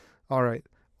here. All right,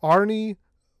 Arnie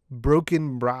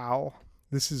Broken Brow.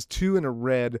 This is 2 and a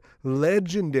red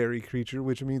legendary creature,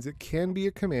 which means it can be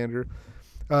a commander.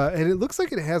 And it looks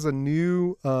like it has a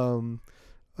new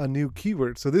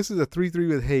keyword. So this is a 3/3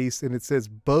 with haste, and it says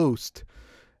boast,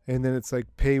 and then it's like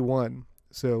pay 1.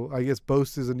 So I guess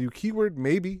boast is a new keyword,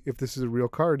 maybe, if this is a real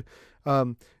card.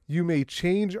 You may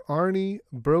change Arnie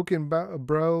Broken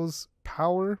Brow's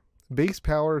base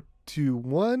power to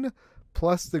 1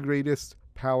 plus the greatest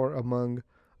power among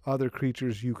other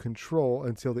creatures you control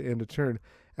until the end of turn.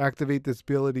 Activate this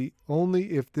ability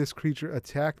only if this creature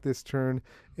attacked this turn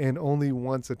and only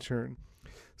once a turn.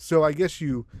 So I guess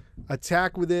you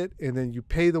attack with it, and then you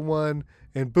pay the 1,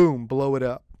 and boom, blow it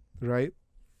up, right?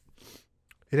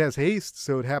 It has haste,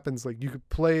 so it happens like you could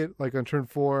play it like on turn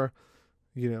 4,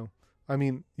 I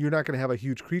mean, you're not going to have a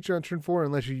huge creature on turn 4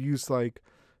 unless you use like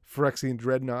Phyrexian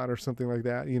Dreadnought or something like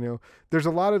that. There's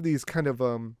a lot of these kind of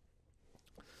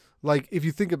like if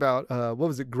you think about what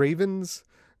was it, Graven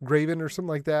or something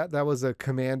like that. That was a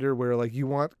commander where like you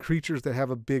want creatures that have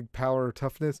a big power or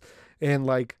toughness, and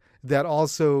like that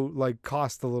also like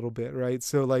cost a little bit, right?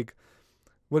 So like,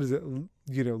 what is it?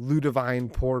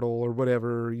 Ludivine Portal or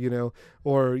whatever,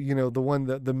 or the one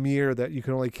that the mirror that you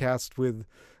can only cast with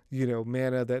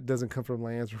mana that doesn't come from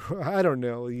lands. I don't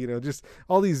know, just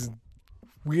all these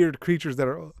weird creatures that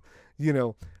are,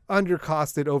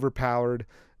 undercosted, overpowered,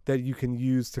 that you can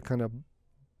use to kind of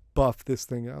buff this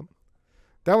thing up.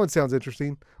 That one sounds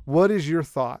interesting. What is your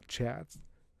thought, chat?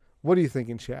 What are you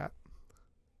thinking, chat?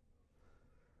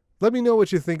 Let me know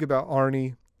what you think about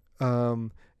Arnie.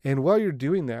 And while you're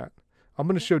doing that, I'm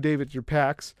going to show David your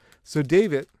packs. So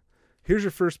David, here's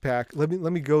your first pack. Let's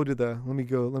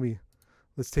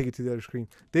take it to the other screen.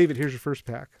 David, here's your first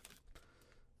pack.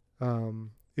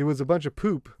 It was a bunch of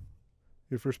poop.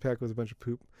 Your first pack was a bunch of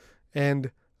poop and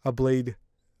a blade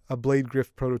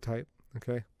griff prototype.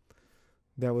 Okay.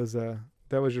 That was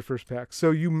your first pack. So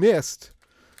you missed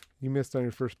on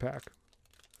your first pack.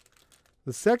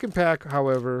 The second pack,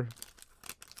 however,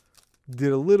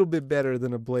 did a little bit better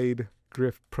than a blade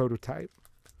griff prototype.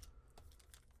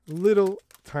 A little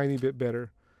tiny bit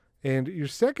better. And your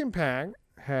second pack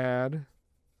had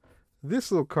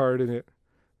this little card in it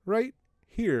right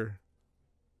here.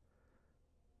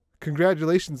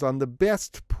 Congratulations on the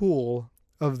best pull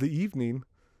of the evening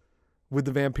with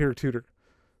the Vampiric Tutor.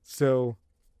 So,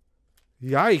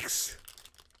 yikes.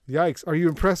 Are you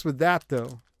impressed with that,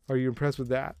 though? Are you impressed with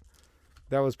that?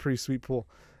 That was pretty sweet pull.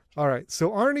 All right,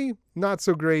 so Arnie, not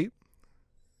so great.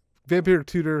 Vampiric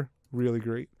Tutor, really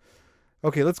great.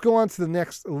 Okay, let's go on to the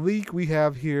next leak we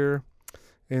have here,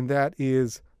 and that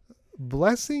is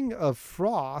Blessing of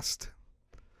Frost.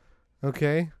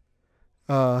 Okay.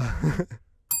 I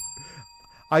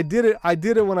did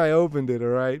it when I opened it, all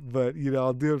right? But,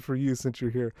 I'll do it for you since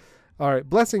you're here. All right,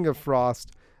 Blessing of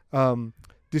Frost.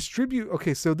 Distribute.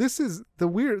 Okay, so this is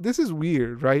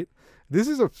weird, right? This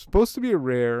is supposed to be a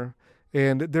rare,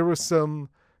 and there was a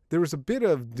bit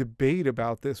of debate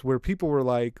about this where people were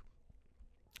like,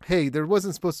 hey, there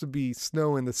wasn't supposed to be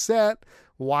snow in the set.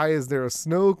 Why is there a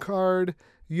snow card?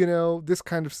 This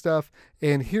kind of stuff.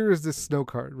 And here is this snow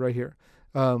card right here.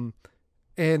 And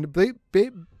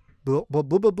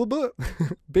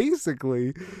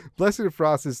basically, Blessing of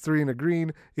Frost is 3 and a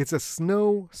green. It's a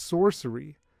snow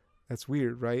sorcery. That's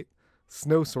weird, right?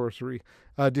 Snow sorcery.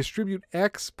 Distribute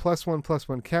X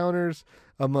 +1/+1 counters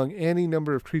among any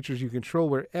number of creatures you control,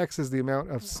 where X is the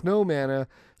amount of snow mana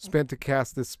spent to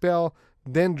cast this spell.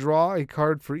 Then draw a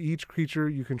card for each creature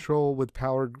you control with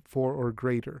power 4 or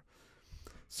greater.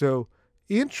 So,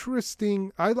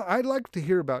 interesting. I'd like to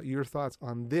hear about your thoughts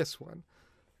on this one.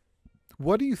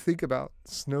 What do you think about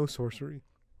snow sorcery?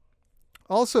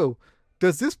 Also,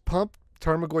 does this pump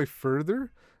Tarmogoyf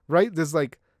further? Right? Does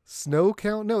like snow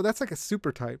count? No, that's like a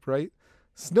super type, right?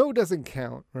 Snow doesn't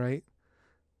count, right?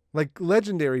 Like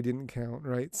legendary didn't count,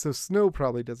 right? So snow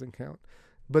probably doesn't count.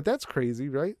 But that's crazy,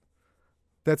 right?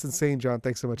 That's insane, John.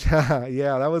 Thanks so much.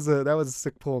 Yeah, that was a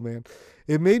sick pull, man.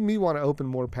 It made me want to open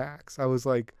more packs. I was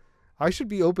like, I should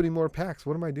be opening more packs.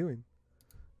 What am I doing?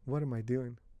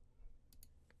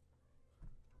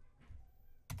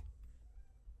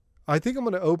 I think I'm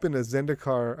going to open a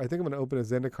Zendikar. I think I'm going to open a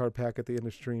Zendikar pack at the end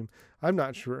of stream. I'm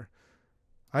not sure.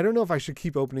 I don't know if I should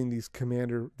keep opening these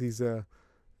these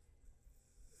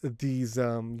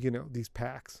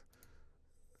packs,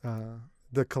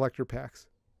 the collector packs.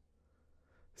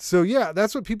 So yeah,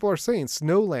 that's what people are saying.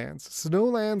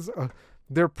 Snowlands,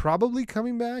 they're probably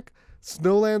coming back.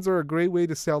 Snowlands are a great way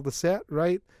to sell the set,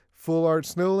 right? Full art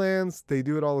Snowlands, they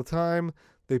do it all the time.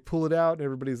 They pull it out and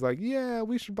everybody's like, yeah,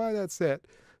 we should buy that set.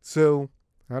 So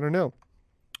I don't know.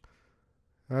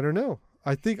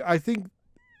 I think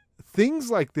things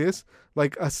like this,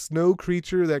 like a snow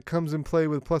creature that comes in play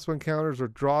with +1 counters or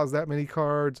draws that many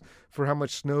cards for how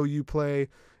much snow you play,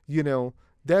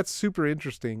 that's super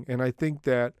interesting. And I think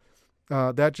that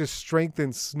that just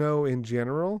strengthens snow in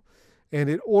general. And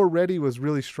it already was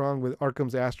really strong with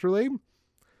Arkham's Astrolabe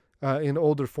in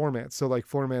older formats. So like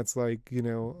formats like,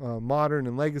 Modern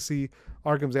and Legacy,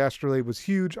 Arkham's Astrolabe was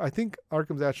huge. I think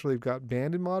Arkham's Astrolabe got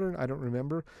banned in Modern. I don't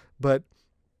remember. But,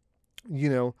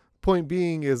 point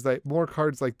being is that more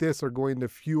cards like this are going to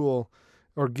fuel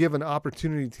or give an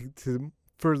opportunity to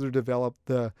further develop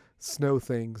the snow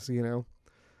things,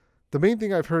 The main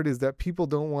thing I've heard is that people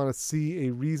don't want to see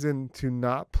a reason to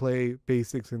not play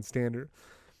basics and standard.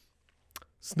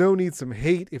 Snow needs some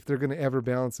hate if they're going to ever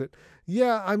balance it.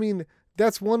 Yeah, I mean,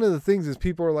 that's one of the things is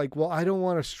people are like, well, I don't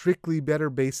want a strictly better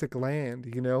basic land,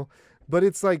 But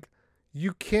it's like,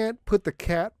 you can't put the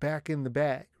cat back in the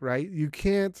bag, right? You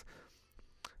can't.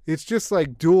 It's just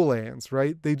like dual lands,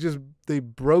 right? They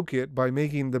broke it by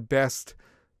making the best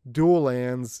dual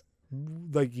lands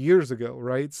like years ago,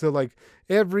 right? So like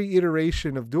every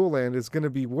iteration of dual land is going to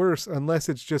be worse unless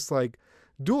it's just like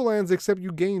dual lands except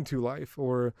you gain 2 life,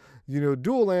 or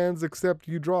dual lands except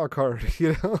you draw a card.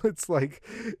 It's like,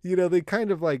 they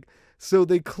kind of like, so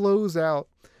they close out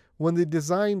when they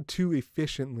design too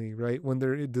efficiently, right? When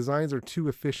their designs are too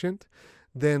efficient,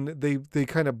 then they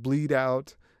kind of bleed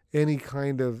out any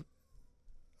kind of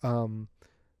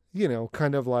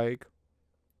kind of like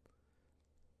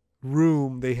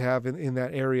room they have in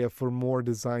that area for more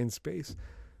design space.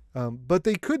 But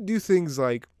they could do things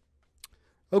like,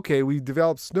 okay, we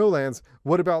developed Snowlands.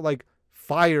 What about like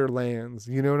Firelands?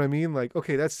 You know what I mean? Like,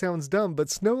 okay, that sounds dumb, but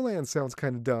Snowlands sounds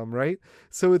kind of dumb, right?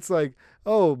 So it's like,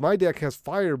 oh, my deck has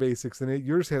fire basics in it.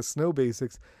 Yours has snow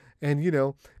basics. And,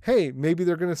 hey, maybe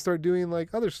they're going to start doing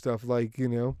like other stuff like,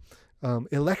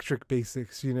 electric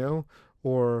basics,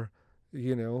 or,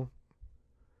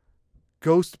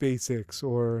 ghost basics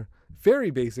or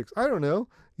fairy basics. I don't know.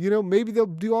 Maybe they'll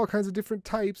do all kinds of different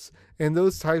types, and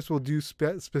those types will do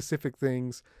specific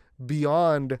things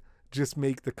beyond just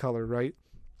make the color, right?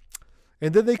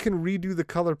 And then they can redo the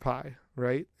color pie,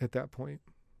 right? At that point.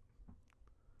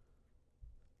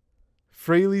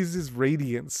 Fraley's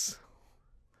Radiance.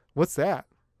 What's that?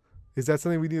 Is that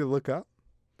something we need to look up?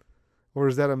 Or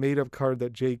is that a made-up card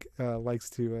that Jake likes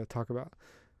to talk about?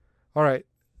 All right.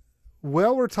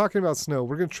 Well, we're talking about snow.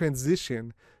 We're going to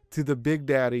transition to the big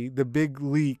daddy, the big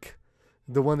leak,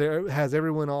 the one that has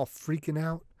everyone all freaking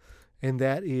out, and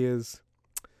that is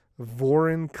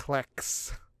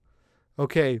Vorinclex.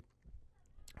 Okay,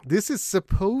 this is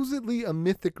supposedly a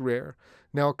mythic rare.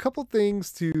 Now, a couple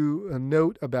things to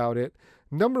note about it.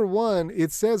 Number one,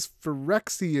 it says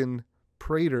Phyrexian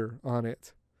Praetor on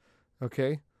it.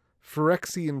 Okay,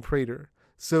 Phyrexian Praetor.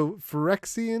 So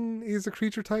Phyrexian is a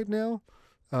creature type now.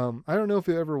 I don't know if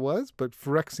it ever was, but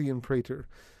Phyrexian Praetor.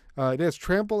 It has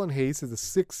trample and haste. It's a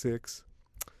 6/6.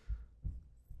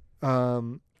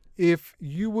 If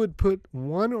you would put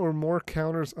 1 or more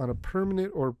counters on a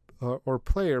permanent or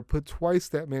player, put twice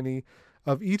that many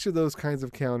of each of those kinds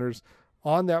of counters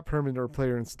on that permanent or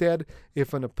player instead.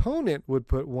 If an opponent would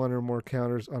put 1 or more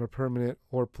counters on a permanent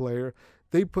or player,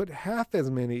 they put half as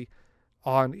many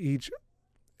of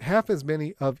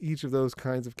each of those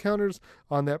kinds of counters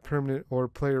on that permanent or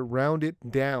player. Round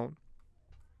it down.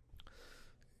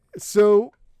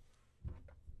 So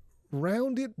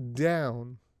round it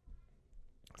down.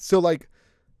 So like,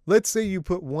 let's say you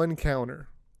put 1 counter,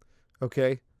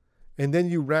 okay? And then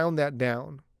you round that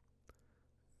down.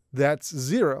 That's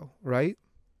 0, right?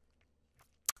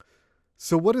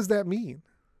 So what does that mean?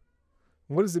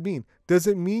 What does it mean? Does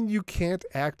it mean you can't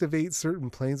activate certain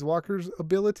Planeswalkers'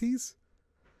 abilities?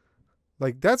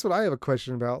 Like, that's what I have a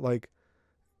question about. Like,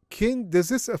 does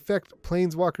this affect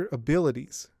Planeswalker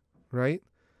abilities, right?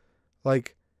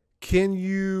 Like, can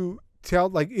you tell,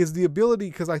 like, is the ability,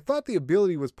 because I thought the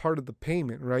ability was part of the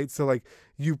payment, right? So, like,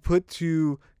 you put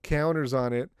 2 counters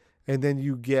on it, and then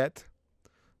you get,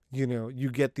 you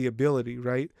get the ability,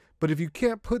 right? But if you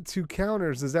can't put 2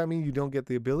 counters, does that mean you don't get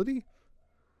the ability?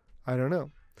 I don't know.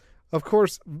 Of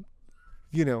course,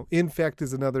 you know, infect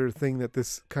is another thing that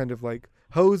this kind of like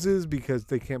hoses because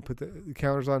they can't put the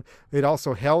counters on. It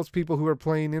also helps people who are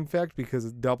playing infect because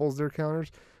it doubles their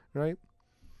counters, right?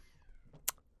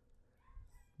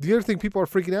 The other thing people are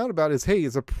freaking out about is, hey,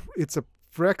 it's a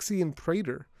Phyrexian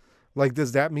Praetor. Like,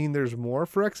 does that mean there's more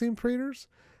Phyrexian Praetors?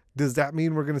 Does that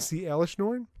mean we're going to see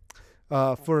Elishnorn?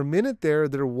 For a minute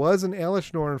there was an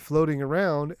Elishnorn floating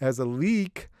around as a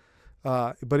leak,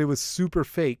 but it was super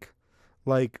fake.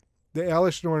 Like, the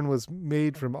Elishnorn was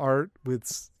made from art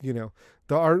with, you know,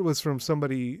 the art was from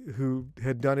somebody who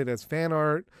had done it as fan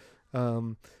art.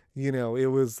 You know, it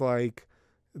was like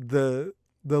the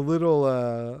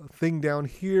little thing down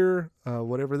here,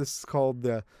 whatever this is called,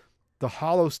 the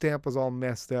hollow stamp was all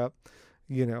messed up.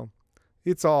 You know,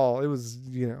 it was,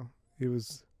 you know, it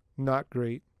was not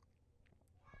great.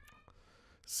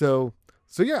 So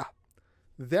yeah,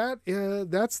 that's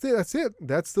it.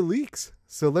 That's the leaks.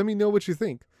 So let me know what you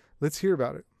think. Let's hear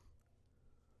about it.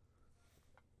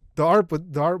 The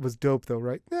art was dope though,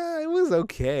 right? Nah, it was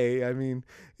okay. I mean,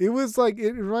 it was like,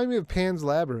 it reminded me of Pan's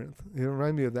Labyrinth. It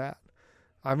reminded me of that.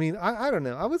 I mean, I don't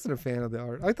know. I wasn't a fan of the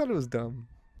art. I thought it was dumb.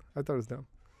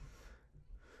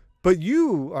 But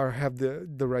you have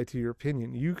the right to your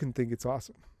opinion. You can think it's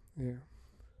awesome. Yeah.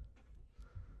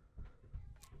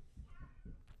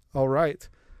 All right.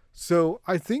 So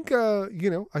I think, you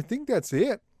know, I think that's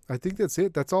it.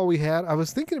 That's all we had. I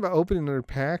was thinking about opening another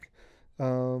pack. I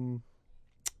don't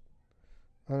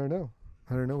know.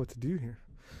 I don't know what to do here.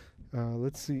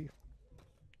 Let's see.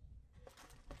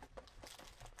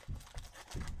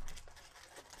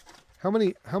 How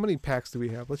many packs do we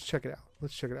have? Let's check it out.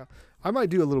 I might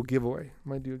do a little giveaway.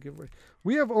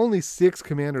 We have only 6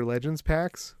 Commander Legends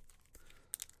packs.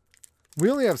 We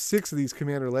only have 6 of these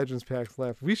Commander Legends packs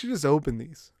left. We should just open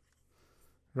these.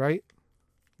 Right?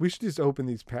 We should just open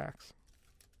these packs.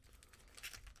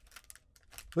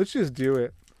 Let's just do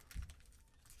it.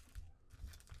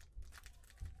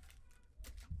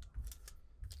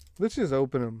 Let's just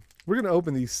open them. We're going to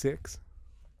open these 6.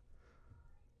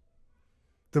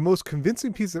 The most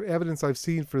convincing piece of evidence I've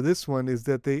seen for this one is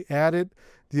that they added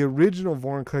the original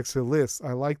Vorinclex to the list.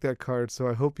 I like that card, so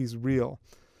I hope he's real.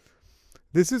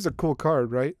 This is a cool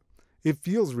card, right? It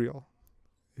feels real.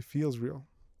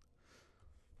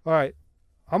 All right.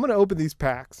 I'm going to open these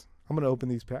packs. And then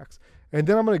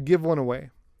I'm going to give one away.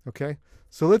 Okay?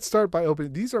 So let's start by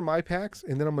opening. These are my packs,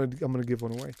 and then I'm going to give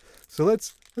one away. So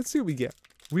let's see what we get.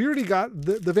 We already got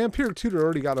the Vampiric Tutor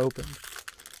already got opened.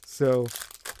 So,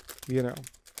 you know,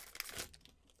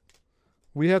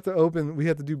 we have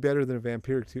to do better than a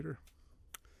Vampiric Tutor.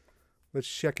 Let's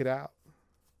check it out.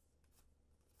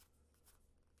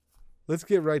 Let's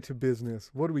get right to business.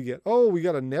 What do we get? Oh, we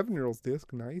got a Nevinyrral's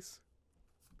disc. Nice.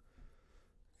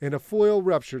 And a foil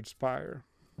Ruptured Spire.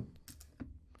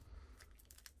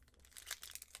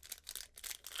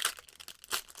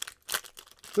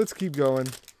 Let's keep going.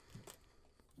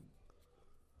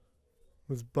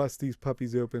 Let's bust these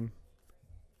puppies open.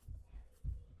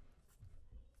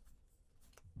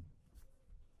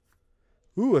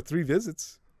 Ooh, a 3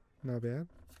 visits. Not bad.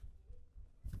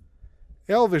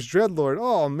 Elvish Dreadlord.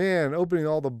 Oh man, opening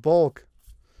all the bulk.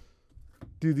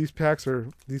 Dude, these packs are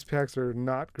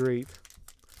not great.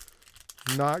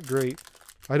 Not great.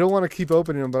 I don't want to keep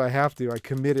opening them, but I have to. I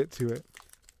commit it to it.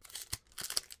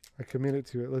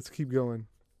 Let's keep going.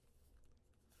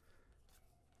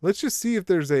 Let's just see if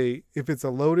it's a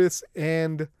Lotus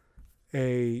and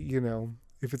a, you know,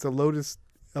 if it's a Lotus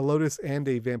and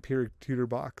a Vampiric Tutor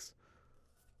box.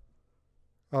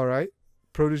 All right.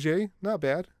 Protege, not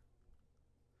bad.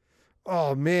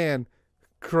 Oh man,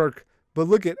 Kirk. But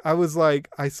look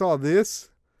I saw this.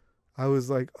 I was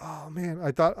like, oh man,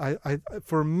 I thought I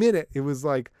for a minute it was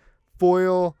like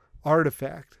foil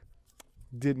artifact.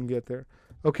 Didn't get there.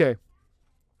 Okay.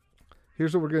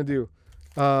 Here's what we're going to do.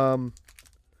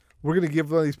 We're going to give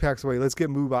one of these packs away. Let's get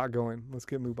Moobot going.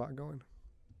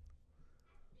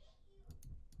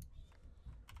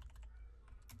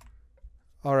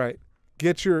 All right.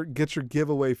 Get your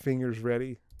giveaway fingers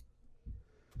ready.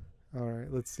 All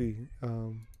right, let's see.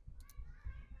 All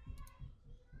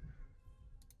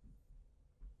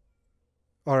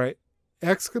right.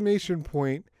 Exclamation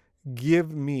point,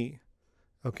 give me.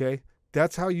 Okay?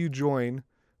 That's how you join.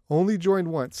 Only join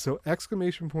once. So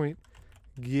exclamation point,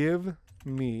 give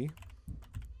me.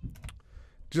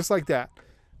 Just like that.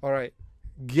 All right.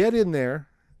 Get in there.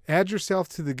 Add yourself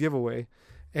to the giveaway.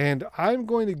 And I'm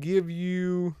going to give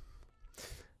you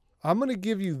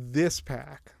this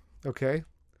pack. Okay?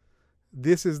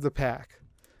 This is the pack.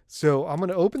 So I'm going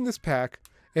to open this pack.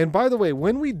 And by the way,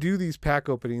 when we do these pack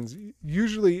openings,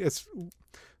 usually it's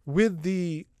with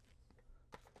the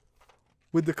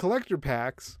with the collector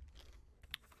packs,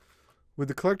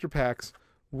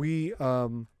 we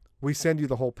send you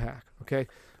the whole pack. Okay.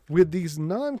 With these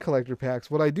non-collector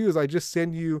packs, what I do is I just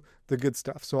send you the good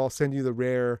stuff. So I'll send you the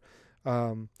rare,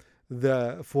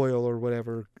 the foil, or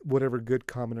whatever good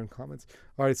common uncommons.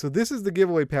 All right, so this is the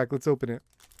giveaway pack. Let's open it.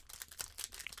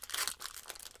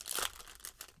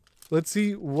 Let's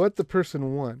see what the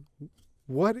person won.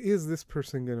 What is this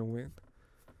person gonna win?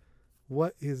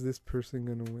 What is this person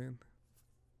gonna win?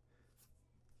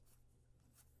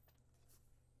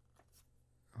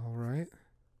 All right.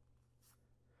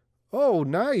 Oh,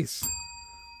 nice.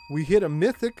 We hit a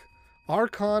mythic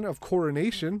Archon of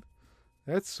Coronation.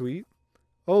 That's sweet.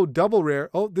 Oh, double rare.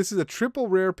 Oh, this is a triple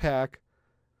rare pack.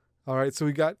 All right, so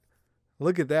we got,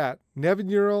 look at that.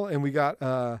 Nevinuril, and we got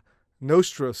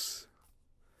Nostros.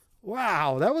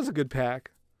 Wow, that was a good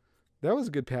pack. That was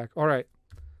a good pack. All right,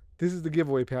 this is the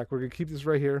giveaway pack. We're going to keep this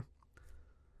right here.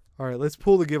 All right, let's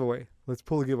pull the giveaway. Let's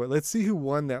pull the giveaway. Let's see who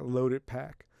won that loaded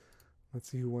pack. Let's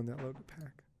see who won that loaded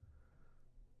pack.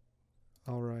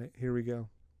 All right, here we go.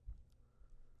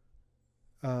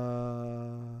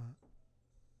 All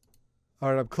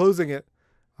right, I'm closing it.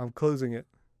 I'm closing it.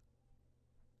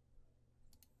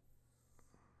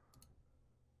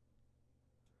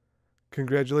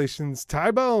 Congratulations,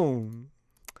 Tybone.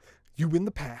 You win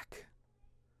the pack.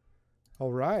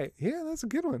 All right. Yeah, that's a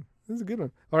good one. This is a good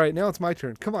one. All right, now it's my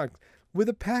turn. Come on. With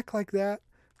a pack like that,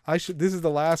 this is the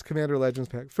last Commander Legends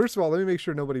pack. First of all, let me make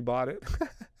sure nobody bought it.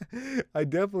 I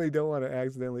definitely don't want to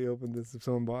accidentally open this if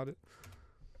someone bought it.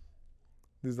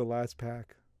 This is the last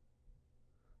pack.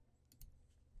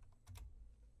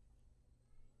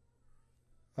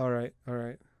 All right, all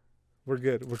right. We're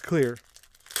good. We're clear.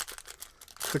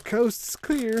 The coast's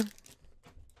clear.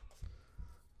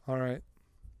 All right.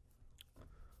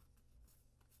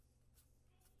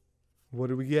 What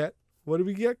do we get? What do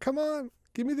we get? Come on.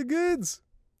 Give me the goods.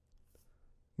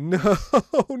 No,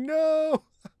 no.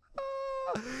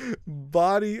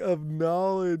 Body of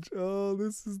knowledge. Oh,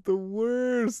 this is the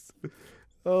worst.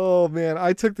 Oh, man.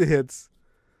 I took the hits.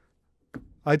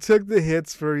 I took the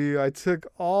hits for you. I took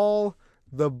all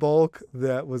the bulk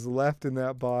that was left in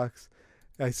that box.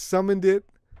 I summoned it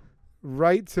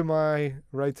right to my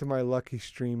lucky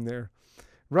stream there.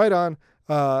 Right on.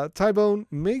 Tybone,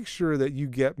 make sure that you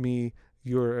get me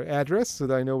your address so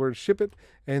that I know where to ship it.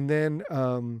 And then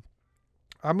I'm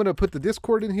going to put the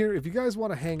Discord in here. If you guys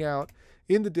want to hang out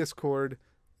in the Discord,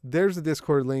 there's the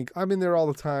Discord link. I'm in there all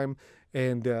the time.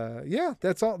 And yeah,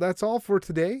 that's all for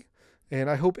today. And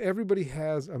I hope everybody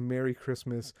has a Merry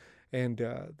Christmas and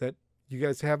that you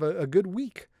guys have a good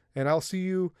week. And I'll see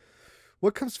you.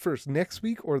 What comes first, next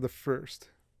week or the first?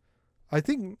 I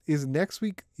think next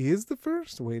week is the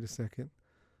first. Wait a second.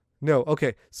 No.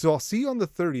 Okay. So I'll see you on the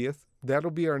 30th.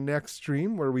 That'll be our next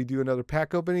stream where we do another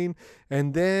pack opening.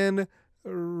 And then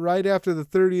right after the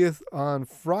 30th on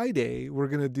Friday, we're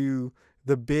going to do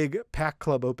the big pack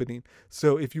club opening.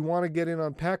 So if you want to get in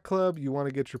on pack club, you want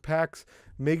to get your packs,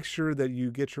 make sure that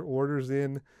you get your orders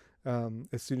in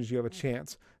as soon as you have a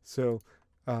chance. So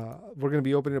we're going to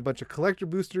be opening a bunch of collector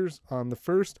boosters on the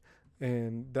 1st,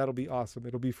 and that'll be awesome.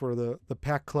 It'll be for the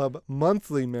pack club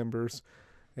monthly members,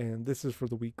 and this is for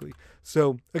the weekly.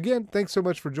 So again, thanks so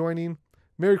much for joining.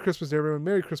 Merry Christmas to everyone.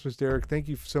 Merry Christmas, Derek. Thank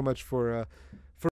you so much for